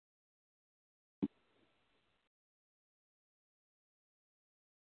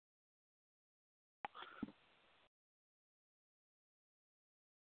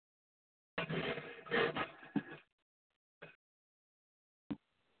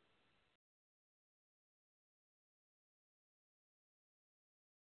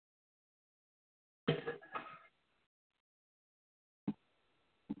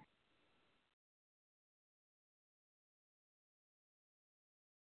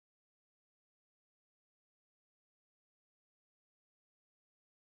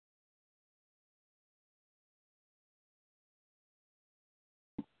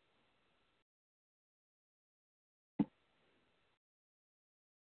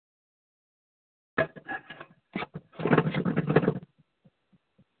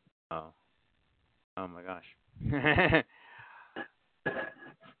 Oh. Oh my gosh.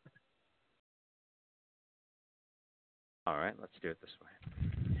 All right, let's do it this way.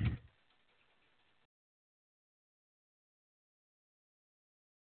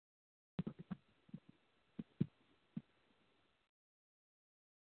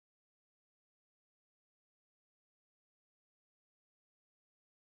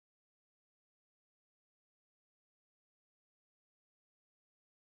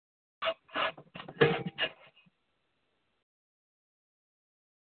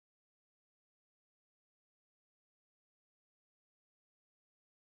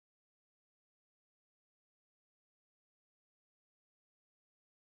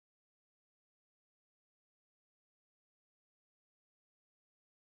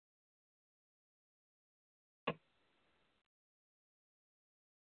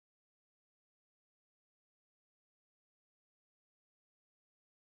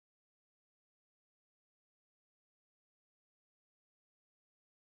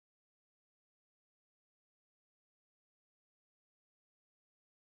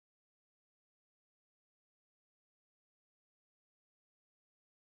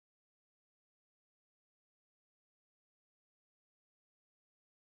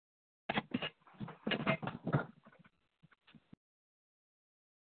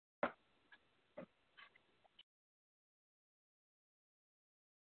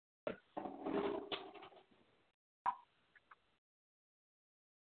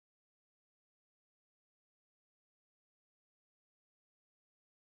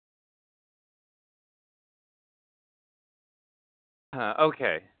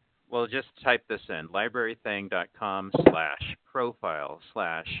 Okay. Well, just type this in,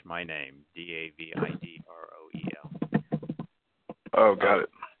 librarything.com/profile/my name, DAVIDROEL. Oh, got it.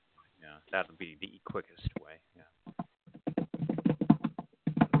 Yeah, that'll be the quickest way. Yeah.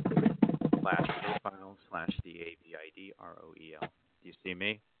 /profile/DAVIDROEL. Do you see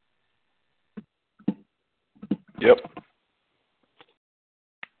me? Yep.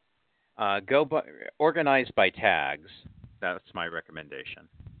 Organize by tags. That's my recommendation.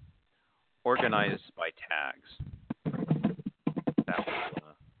 Organize by tags. That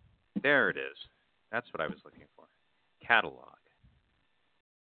will, there it is. That's what I was looking for. Catalog.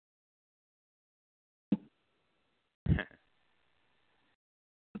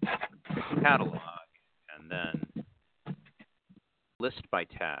 Catalog, and then list by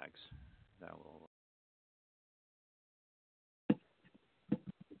tags. That will.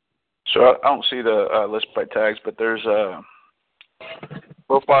 So I don't see the list by tags, but there's a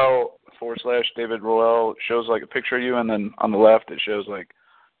profile /David Roel shows like a picture of you, and then on the left it shows like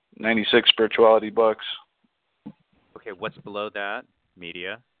 96 spirituality books. Okay, what's below that?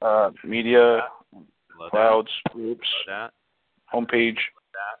 Media. Media, Below clouds, that. groups, Below that. homepage.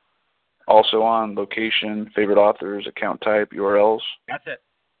 Also on location, favorite authors, account type, URLs. That's it.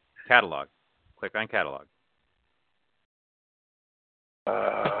 Catalog. Click on catalog.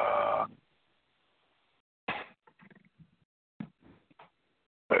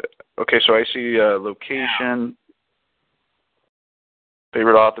 Okay, so I see location,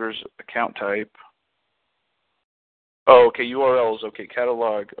 favorite authors, account type. Oh, okay, URLs. Okay,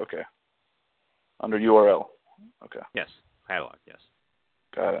 catalog. Okay. Under URL. Okay. Yes, catalog, yes.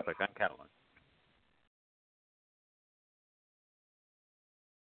 Got it. Click on catalog.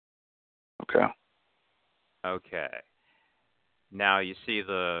 Okay. Okay. Now you see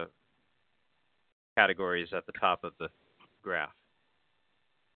the categories at the top of the graph.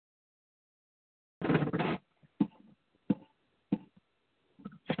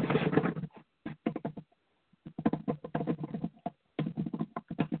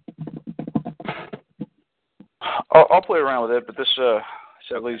 I'll play around with it, but this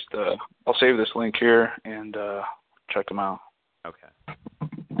So at least I'll save this link here and check them out. Okay.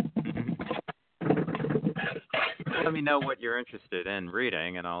 Let me know what you're interested in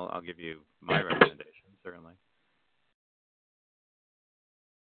reading, and I'll give you my recommendations, certainly.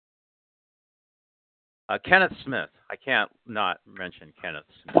 Kenneth Smith. I can't not mention Kenneth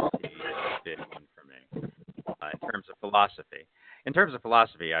Smith. He's a big one for me in terms of philosophy. In terms of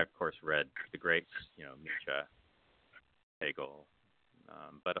philosophy, I, of course, read the greats, Nietzsche, Hegel,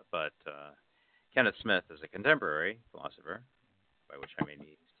 but Kenneth Smith is a contemporary philosopher, by which I mean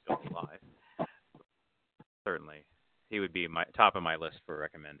he's still alive. Certainly, he would be my top of my list for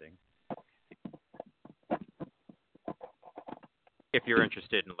recommending. If you're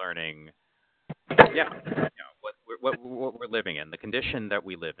interested in learning, what we're living in, the condition that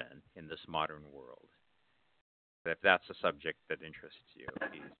we live in this modern world. If that's a subject that interests you,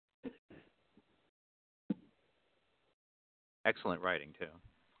 he's excellent writing too.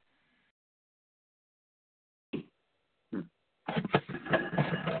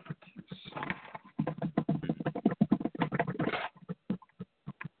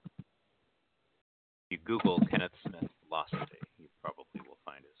 You Google Kenneth Smith philosophy, you probably will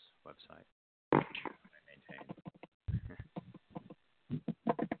find his website, which I maintain.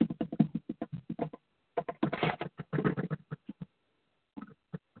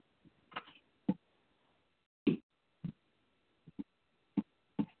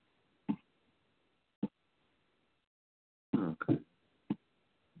 Okay.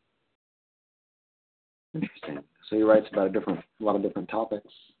 Interesting. So he writes about a lot of different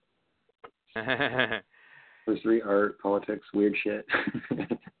topics. History, art, politics, weird shit.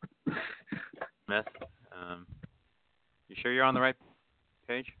 Smith, you sure you're on the right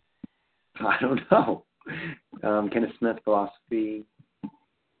page? I don't know. Kenneth Smith philosophy,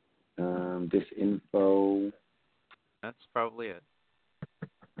 disinfo. That's probably it.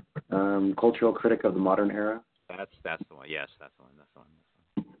 Cultural critic of the modern era. That's the one. Yes, that's the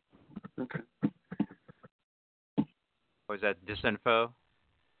one. Okay. Was that disinfo?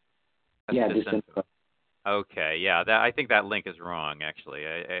 That's yeah, disinfo. Okay, yeah. I think that link is wrong. Actually,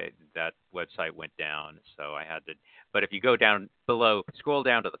 that website went down, so I had to. But if you go down below, scroll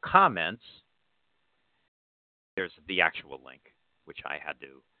down to the comments, there's the actual link, which I had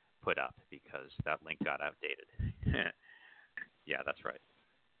to put up because that link got outdated. Yeah, that's right.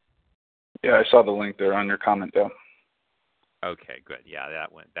 Yeah, I saw the link there on your comment, though. Okay, good. Yeah,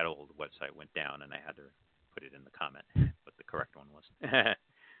 that old website went down, and I had to put it in the comment, what the correct one was.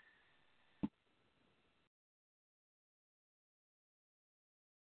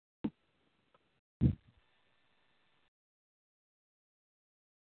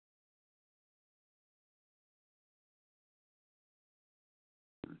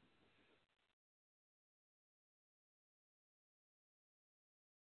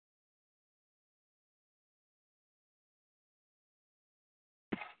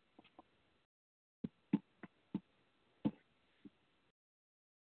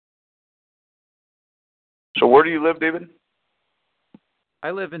 So where do you live, David? I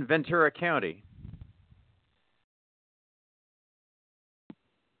live in Ventura County.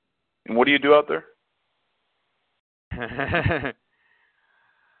 And what do you do out there?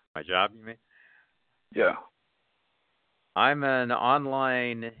 My job, you mean? Yeah. I'm an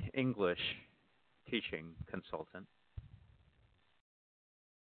online English teaching consultant.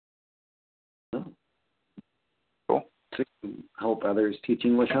 Oh. Cool. To help others teach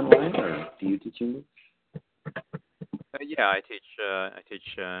English online, or do you teach English? Yeah, I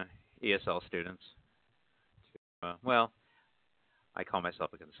teach ESL students. Well, I call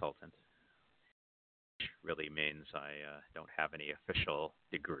myself a consultant, which really means I don't have any official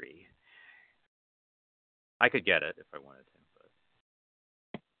degree. I could get it if I wanted to,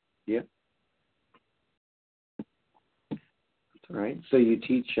 but yeah. That's all right. So you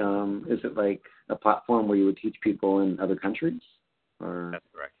teach? Is it like a platform where you would teach people in other countries? Or that's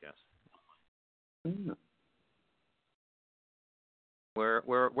correct. Yes. yeah. Where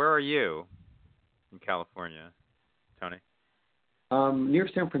are you in California, Tony? Near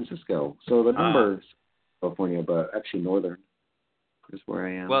San Francisco. So the number is California, but actually northern is where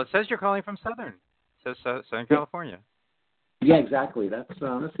I am. Well, it says you're calling from southern. It says Southern California. Yeah, exactly. That's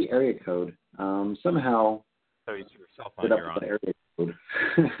the area code. Somehow. So it's your cell phone you're on. The area code.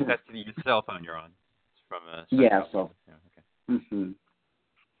 That's your cell phone you're on. It's from yeah. So. Yeah, okay. Mhm.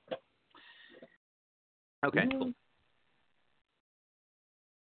 Okay. Cool.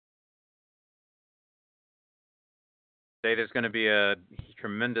 Say there's going to be a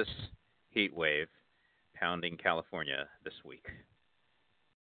tremendous heat wave pounding California this week.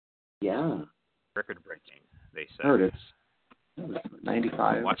 Yeah. Record breaking, they say. I heard it.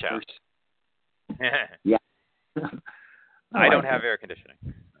 95. Watch out. Yeah. I don't have air conditioning.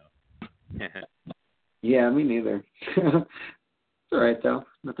 So. Yeah, me neither. It's all right, though.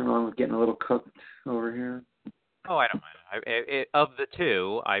 Nothing wrong with getting a little cooked over here. Oh, I don't mind. Of the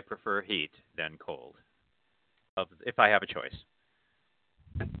two, I prefer heat than cold. If I have a choice.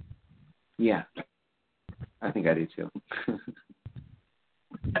 Yeah. I think I do, too.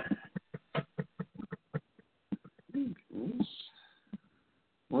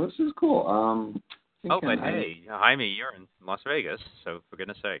 Well, this is cool. Hey, Jaime, you're in Las Vegas, so for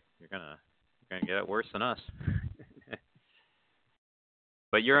goodness sake, you're gonna get it worse than us.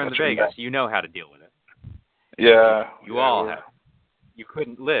 But you're in Vegas, you know how to deal with it. Yeah. You all have. You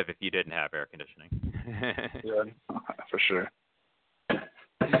couldn't live if you didn't have air conditioning. Yeah, for sure.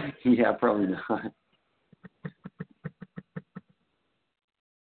 Yeah, probably not.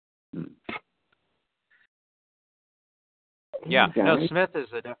 Yeah, no, Smith is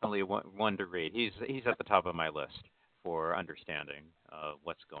definitely one to read. He's at the top of my list for understanding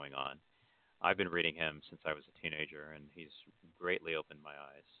what's going on. I've been reading him since I was a teenager, and he's greatly opened my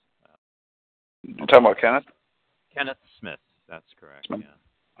eyes. You're talking about Kenneth? Kenneth Smith, that's correct. Smith.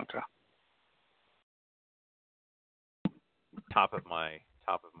 Yeah. Okay. Top of my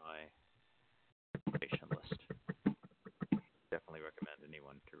recommendation list. Definitely recommend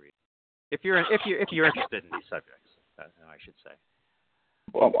anyone to read. If you're interested in these subjects. I should say.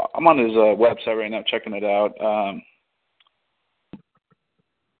 Well, I'm on his website right now, checking it out.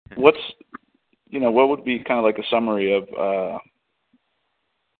 What would be kind of like a summary of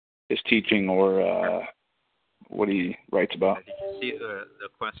his teaching or what he writes about? Did you see the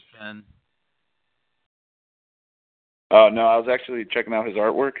question? Oh, no, I was actually checking out his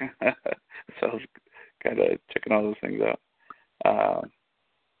artwork. So I was kind of checking all those things out.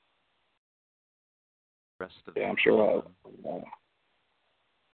 Yeah, I'm sure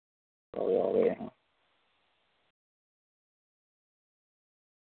probably all there. Huh?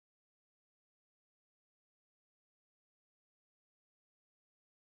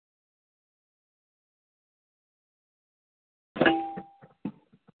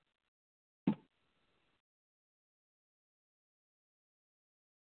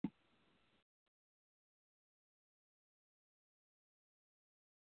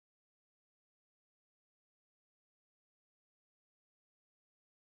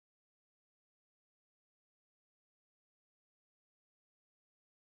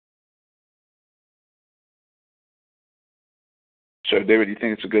 So, David, do you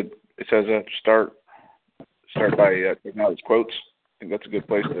think it says start by taking out his quotes? I think that's a good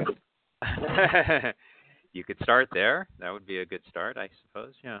place to. You could start there. That would be a good start, I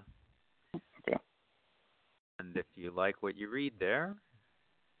suppose. Yeah. Okay. And if you like what you read there,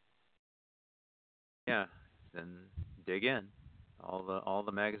 yeah, then dig in. All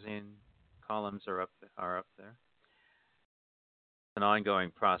the magazine columns are up there. It's an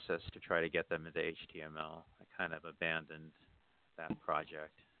ongoing process to try to get them into HTML. I kind of abandoned that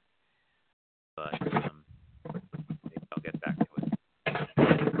project, but maybe I'll get back to it.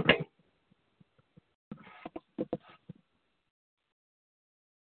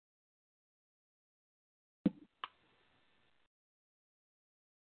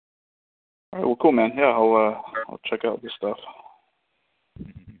 All right, well, cool, man. Yeah, I'll check out this stuff.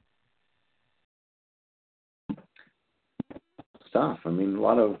 Stuff. I mean, a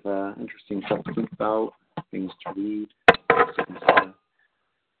lot of interesting stuff to think about, things to read.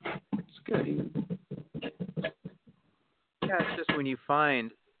 It's good, even. Yeah, it's just when you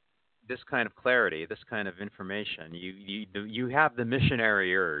find this kind of clarity, this kind of information, you have the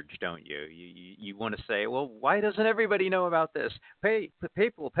missionary urge, don't you? You want to say, well, why doesn't everybody know about this? Pay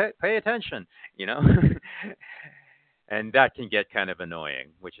attention, you know. And that can get kind of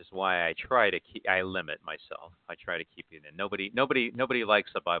annoying, which is why I limit myself. I try to keep it in. Nobody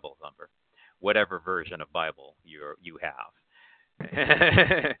likes a Bible thumper, whatever version of Bible you have.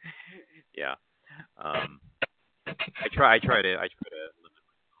 Yeah. I try to limit myself.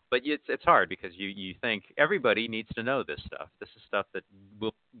 But it's hard because you think everybody needs to know this stuff. This is stuff that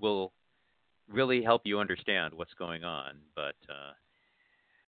will really help you understand what's going on. But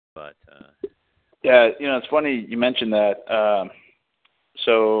yeah, it's funny you mentioned that.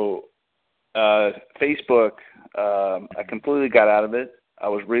 So Facebook, I completely got out of it. I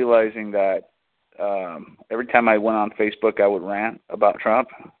was realizing that every time I went on Facebook, I would rant about Trump.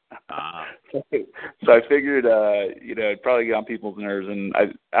 So I figured, it'd probably get on people's nerves, and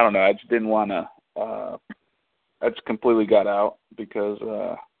I don't know. I just didn't want to. I just completely got out because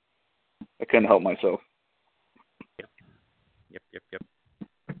I couldn't help myself. Yep.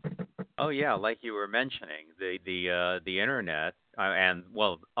 Oh yeah, like you were mentioning, the internet, and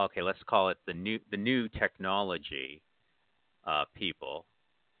well, okay, let's call it the new technology people.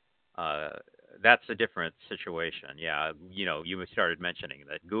 Uh, that's a different situation. Yeah, you started mentioning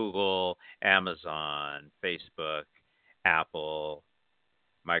that Google, Amazon, Facebook, Apple,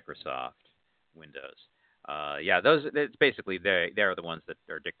 Microsoft, Windows. Yeah, those it's basically they're the ones that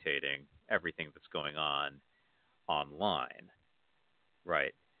are dictating everything that's going on online,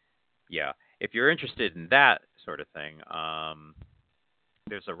 right? Yeah. If you're interested in that sort of thing,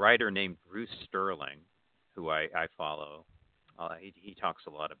 there's a writer named Bruce Sterling who I follow. He talks a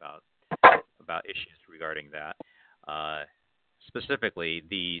lot about issues regarding that. Uh, Specifically,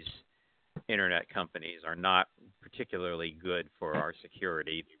 these internet companies are not particularly good for our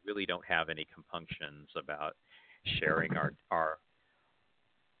security. They really don't have any compunctions about sharing our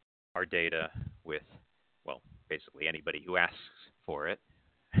data with, well, basically anybody who asks for it.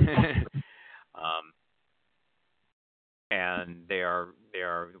 um, and they are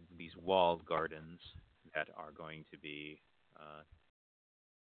these walled gardens that are going to be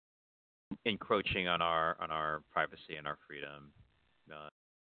encroaching on our privacy and our freedom,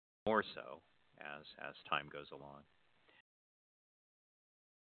 more so as time goes along.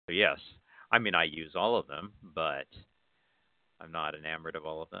 So yes, I mean I use all of them, but I'm not enamored of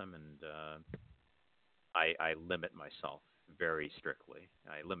all of them, and I limit myself very strictly.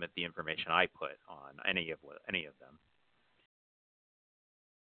 I limit the information I put on any of them.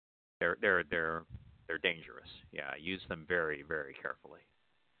 They're dangerous. Yeah, use them very very carefully.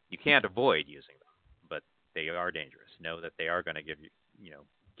 You can't avoid using them, but they are dangerous. Know that they are going to give you,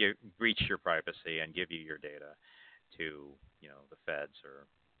 breach your privacy and give you your data to, the feds or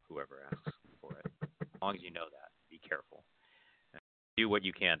whoever asks for it. As long as you know that, be careful. And do what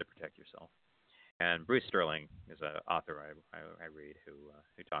you can to protect yourself. And Bruce Sterling is an author I read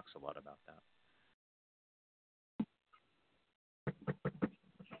who talks a lot about that.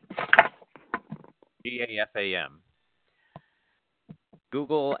 GAFAM.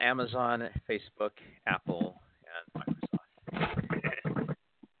 Google, Amazon, Facebook, Apple, and Microsoft.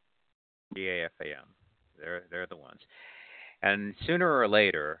 GAFAM. They're the ones. And sooner or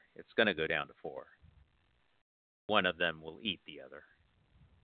later, it's going to go down to 4. One of them will eat the other.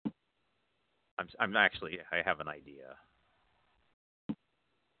 I have an idea.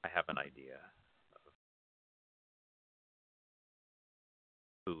 I have an idea of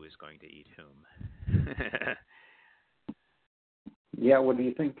who is going to eat whom. Yeah, what do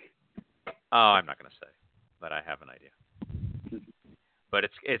you think? Oh, I'm not going to say, but I have an idea. But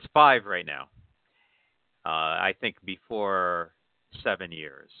it's 5 right now. I think before 7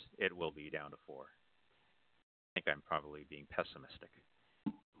 years, it will be down to 4. I think I'm probably being pessimistic.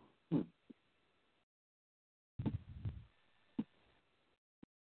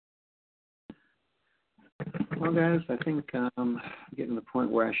 Well, guys, I think I'm getting to the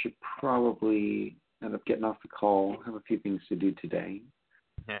point where I should probably end up getting off the call. I have a few things to do today.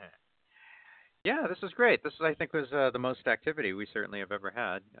 Yeah, this is great. This, I think, was the most activity we certainly have ever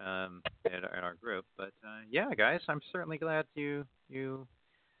had in our group. But yeah, guys, I'm certainly glad you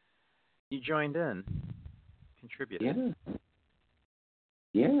joined in, contributed.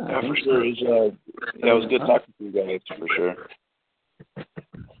 Yeah, for sure. It was good talking to you guys, for sure.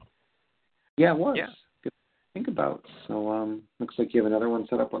 Yeah, it was. Yeah. Good to think about. So looks like you have another one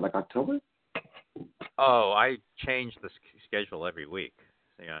set up, like October? Oh, I change the schedule every week.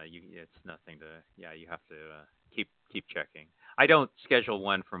 So, yeah, it's nothing to. Yeah, you have to keep checking. I don't schedule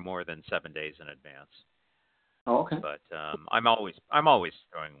one for more than 7 days in advance. Oh, okay. But I'm always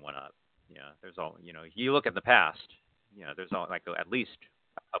throwing one up. Yeah, there's all you look at the past. There's all like at least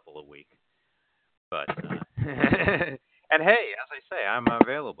a couple a week. But and hey, as I say, I'm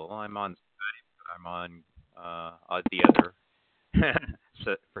available. I'm on Skype. I'm on the other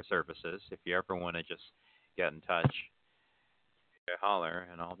for services. If you ever want to just get in touch, holler,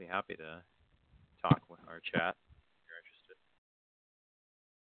 and I'll be happy to talk or chat if you're interested.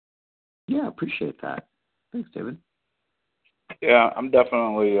 Yeah, appreciate that. Thanks, David. Yeah, I'm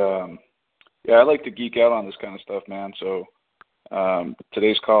definitely. I like to geek out on this kind of stuff, man. So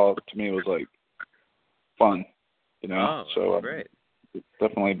today's call to me was like fun, Oh, so great.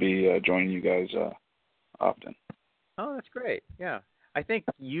 Definitely be joining you guys often. Oh, that's great. Yeah, I think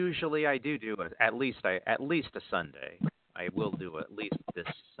usually I do at least a Sunday. I will do at least this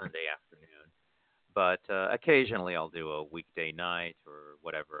Sunday afternoon, but occasionally I'll do a weekday night or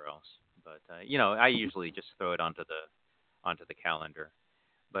whatever else. But I usually just throw it onto the calendar.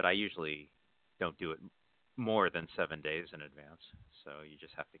 But I usually don't do it more than 7 days in advance, so you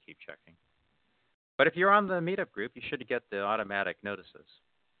just have to keep checking. But if you're on the meetup group, you should get the automatic notices.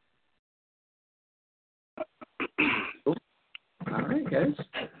 All right, guys.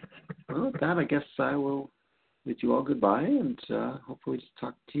 Well, with that, I guess I will bid you all goodbye, and hopefully just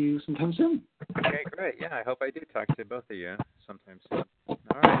talk to you sometime soon. Okay, great. Yeah, I hope I do talk to both of you sometime soon. All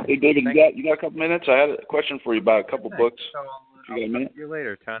right. Hey, David, you got a couple minutes? I had a question for you about a couple books. So You got a minute? talk to you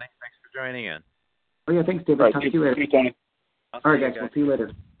later, Tony. Thanks for joining in. Oh, yeah, thanks, David. All right, Talk to you later. see you, Tony. All right, guys. We'll see you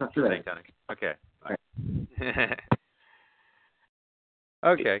later. Talk to you later. Thanks, Tony. Okay. Bye.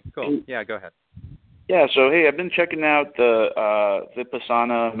 Okay, cool. Yeah, go ahead. Yeah, so, hey, I've been checking out the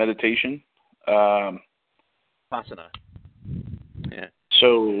Vipassana meditation. Vipassana. Yeah.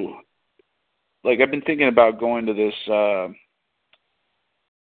 So, like, I've been thinking about going to this.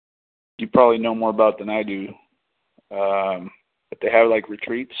 You probably know more about than I do. But they have, like,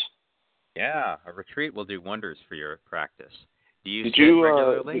 retreats. Yeah, a retreat will do wonders for your practice. Do you Did sit you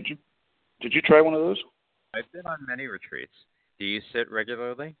regularly? did you try one of those? I've been on many retreats. Do you sit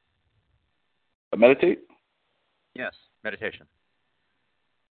regularly? Meditate? Yes, meditation.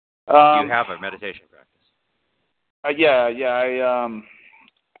 Do you have a meditation practice? I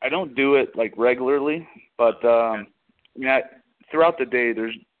don't do it like regularly, but I mean, throughout the day,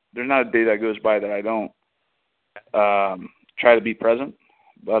 there's not a day that goes by that I don't try to be present.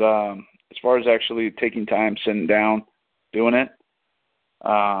 But as far as actually taking time, sitting down, doing it,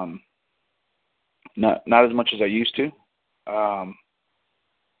 not as much as I used to.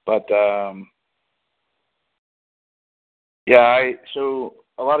 So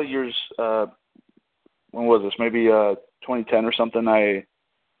a lot of years. When was this? Maybe 2010 or something. I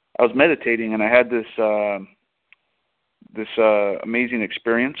was meditating and I had this amazing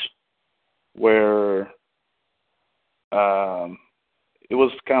experience where it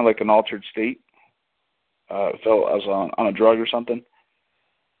was kind of like an altered state. It felt I was on a drug or something.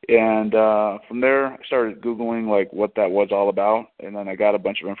 And from there, I started Googling like what that was all about, and then I got a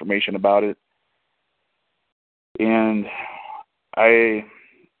bunch of information about it. And I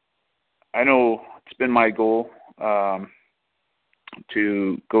know it's been my goal to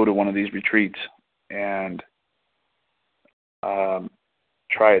go to one of these retreats and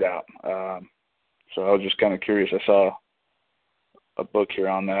try it out. So I was just kind of curious. I saw a book here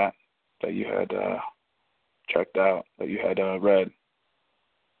on that you had checked out, that you had read.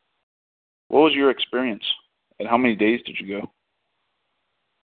 What was your experience, and how many days did you go?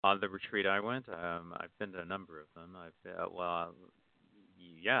 On the retreat I went, I've been to a number of them.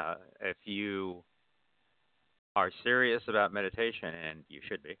 If you are serious about meditation, and you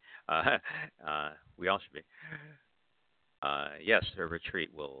should be, we all should be. Yes, a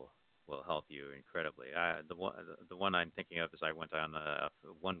retreat will help you incredibly. The one I'm thinking of is I went on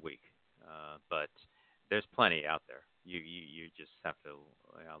 1 week, but there's plenty out there. You just have to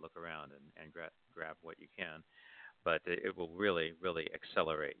look around and grab what you can. But it will really, really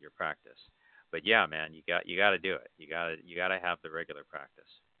accelerate your practice. But yeah, man, you got to do it. You got to have the regular practice.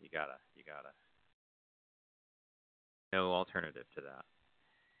 You gotta. No alternative to that.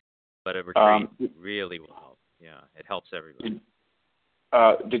 But a retreat really will help. Yeah, it helps everybody.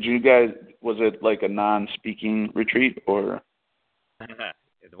 Did you guys? Was it like a non-speaking retreat or?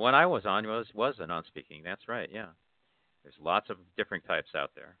 The one I was on was a non-speaking. That's right. Yeah. There's lots of different types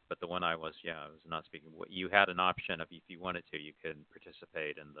out there, but the one I was, it was not speaking. You had an option of, if you wanted to, you could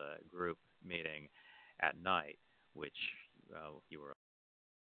participate in the group meeting at night, which you were.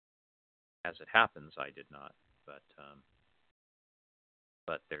 As it happens, I did not, but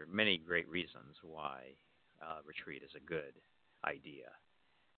there are many great reasons why retreat is a good idea.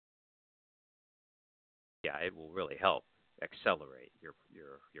 Yeah, it will really help accelerate your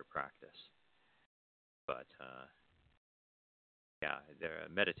practice, but. Yeah,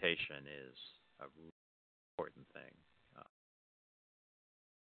 meditation is a really important thing.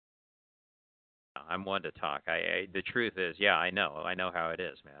 I'm one to talk. The truth is, I know how it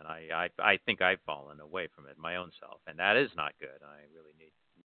is, man. I think I've fallen away from it my own self, and that is not good. I really need.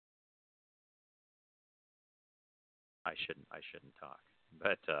 I shouldn't talk,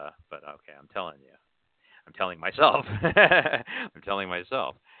 but okay, I'm telling you. I'm telling myself. I'm telling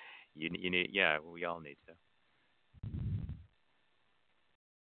myself. You need. Yeah, we all need to.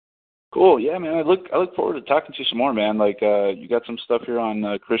 Cool. Yeah, man. I look forward to talking to you some more, man. Like, you got some stuff here on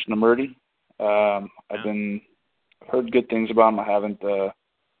Krishnamurti. I've heard good things about him. I haven't done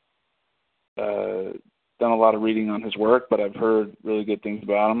a lot of reading on his work, but I've heard really good things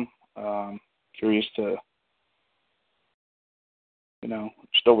about him. Curious to,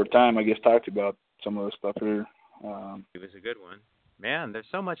 just over time, I guess, talk to you about some of the stuff here. It was a good one. Man, there's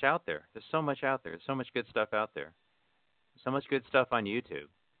so much out there. There's so much good stuff out there. So much good stuff on YouTube.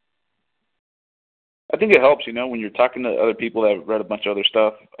 I think it helps, when you're talking to other people that have read a bunch of other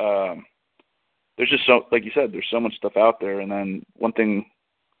stuff. there's just so, like you said, there's so much stuff out there. And then one thing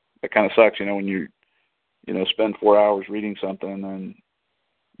that kind of sucks, when you spend 4 hours reading something and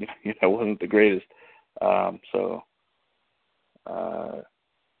it wasn't the greatest. When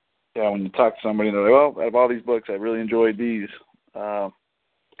you talk to somebody and they're like, well, out of all these books, I really enjoyed these. Kind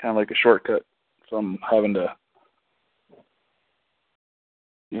of like a shortcut from having to,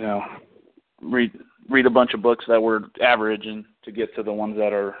 read a bunch of books that were average and to get to the ones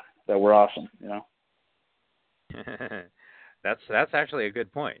that were awesome. That's actually a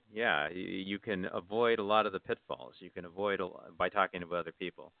good point. Yeah, you can avoid a lot of the pitfalls. You can avoid by talking to other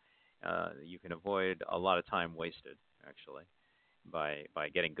people. You can avoid a lot of time wasted, actually, by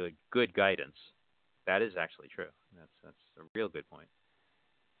getting good guidance. That is actually true. That's a real good point.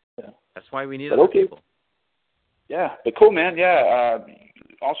 Yeah. That's why we need other people. Yeah, but cool, man. Yeah.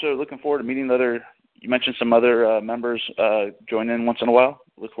 Also looking forward to meeting you mentioned some other members join in once in a while.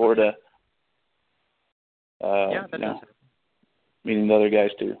 Look forward to meeting the other guys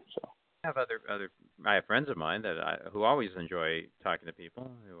too. So I have I have friends of mine who always enjoy talking to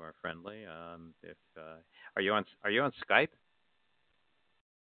people who are friendly. Are you on Skype?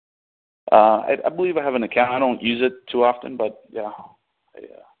 I believe I have an account. I don't use it too often, but yeah,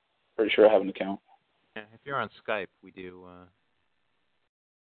 pretty sure I have an account. Yeah, if you're on Skype, we do.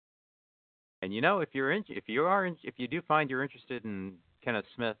 And if you do find you're interested in Kenneth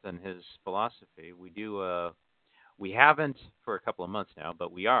Smith and his philosophy, we haven't for a couple of months now,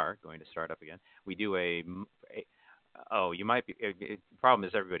 but we are going to start up again. We do you might be. The problem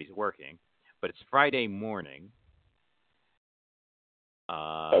is everybody's working, but it's Friday morning.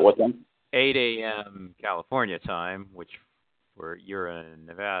 At what time? 8 a.m. California time, which you're in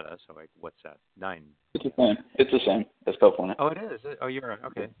Nevada, so what's that? 9. It's the same. It's the same as California. Oh, it is. Oh, you're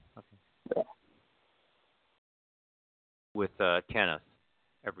okay. Yeah. With Kenneth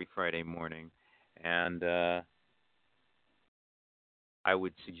every Friday morning, and I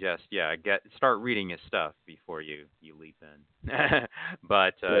would suggest, start reading his stuff before you leap in.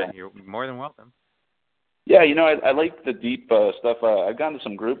 But you're more than welcome. Yeah, I like the deep stuff. I've gone to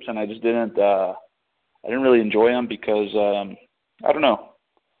some groups and I just didn't really enjoy them because I don't know,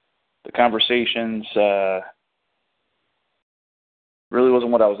 the conversations really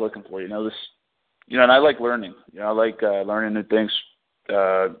wasn't what I was looking for. And I like learning. I like learning new things,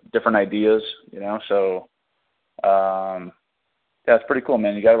 different ideas. So it's pretty cool,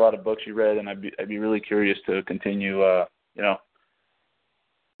 man. You got a lot of books you read, and I'd be really curious to continue.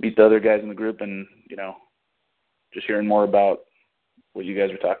 Meet the other guys in the group, and just hearing more about what you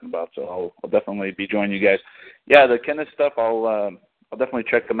guys are talking about. So I'll definitely be joining you guys. Yeah, the Kenneth stuff, I'll definitely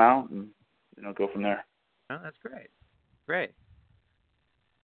check them out and go from there. Oh, that's great. Great.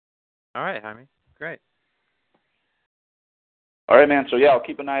 All right, Jaime. Great. All right, man. So I'll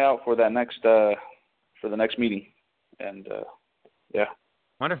keep an eye out for that next for the next meeting, and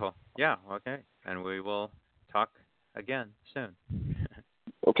Wonderful. Yeah. Okay. And we will talk again soon.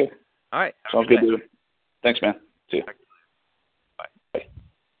 Okay. All right. Sounds good, dude. Thanks, man. See you. Bye. Bye.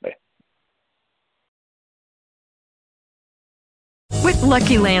 Bye. With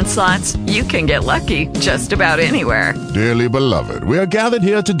Lucky Land Slots, you can get lucky just about anywhere. Dearly beloved, we are gathered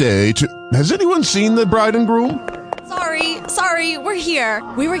here today to... Has anyone seen the bride and groom? Sorry, we're here.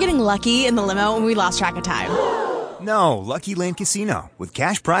 We were getting lucky in the limo and we lost track of time. No, Lucky Land Casino, with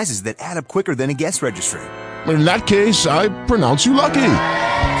cash prizes that add up quicker than a guest registry. In that case, I pronounce you lucky.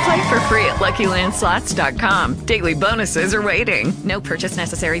 Play for free at LuckyLandSlots.com. Daily bonuses are waiting. No purchase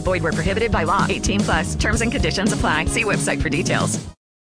necessary. Void where prohibited by law. 18+. Terms and conditions apply. See website for details.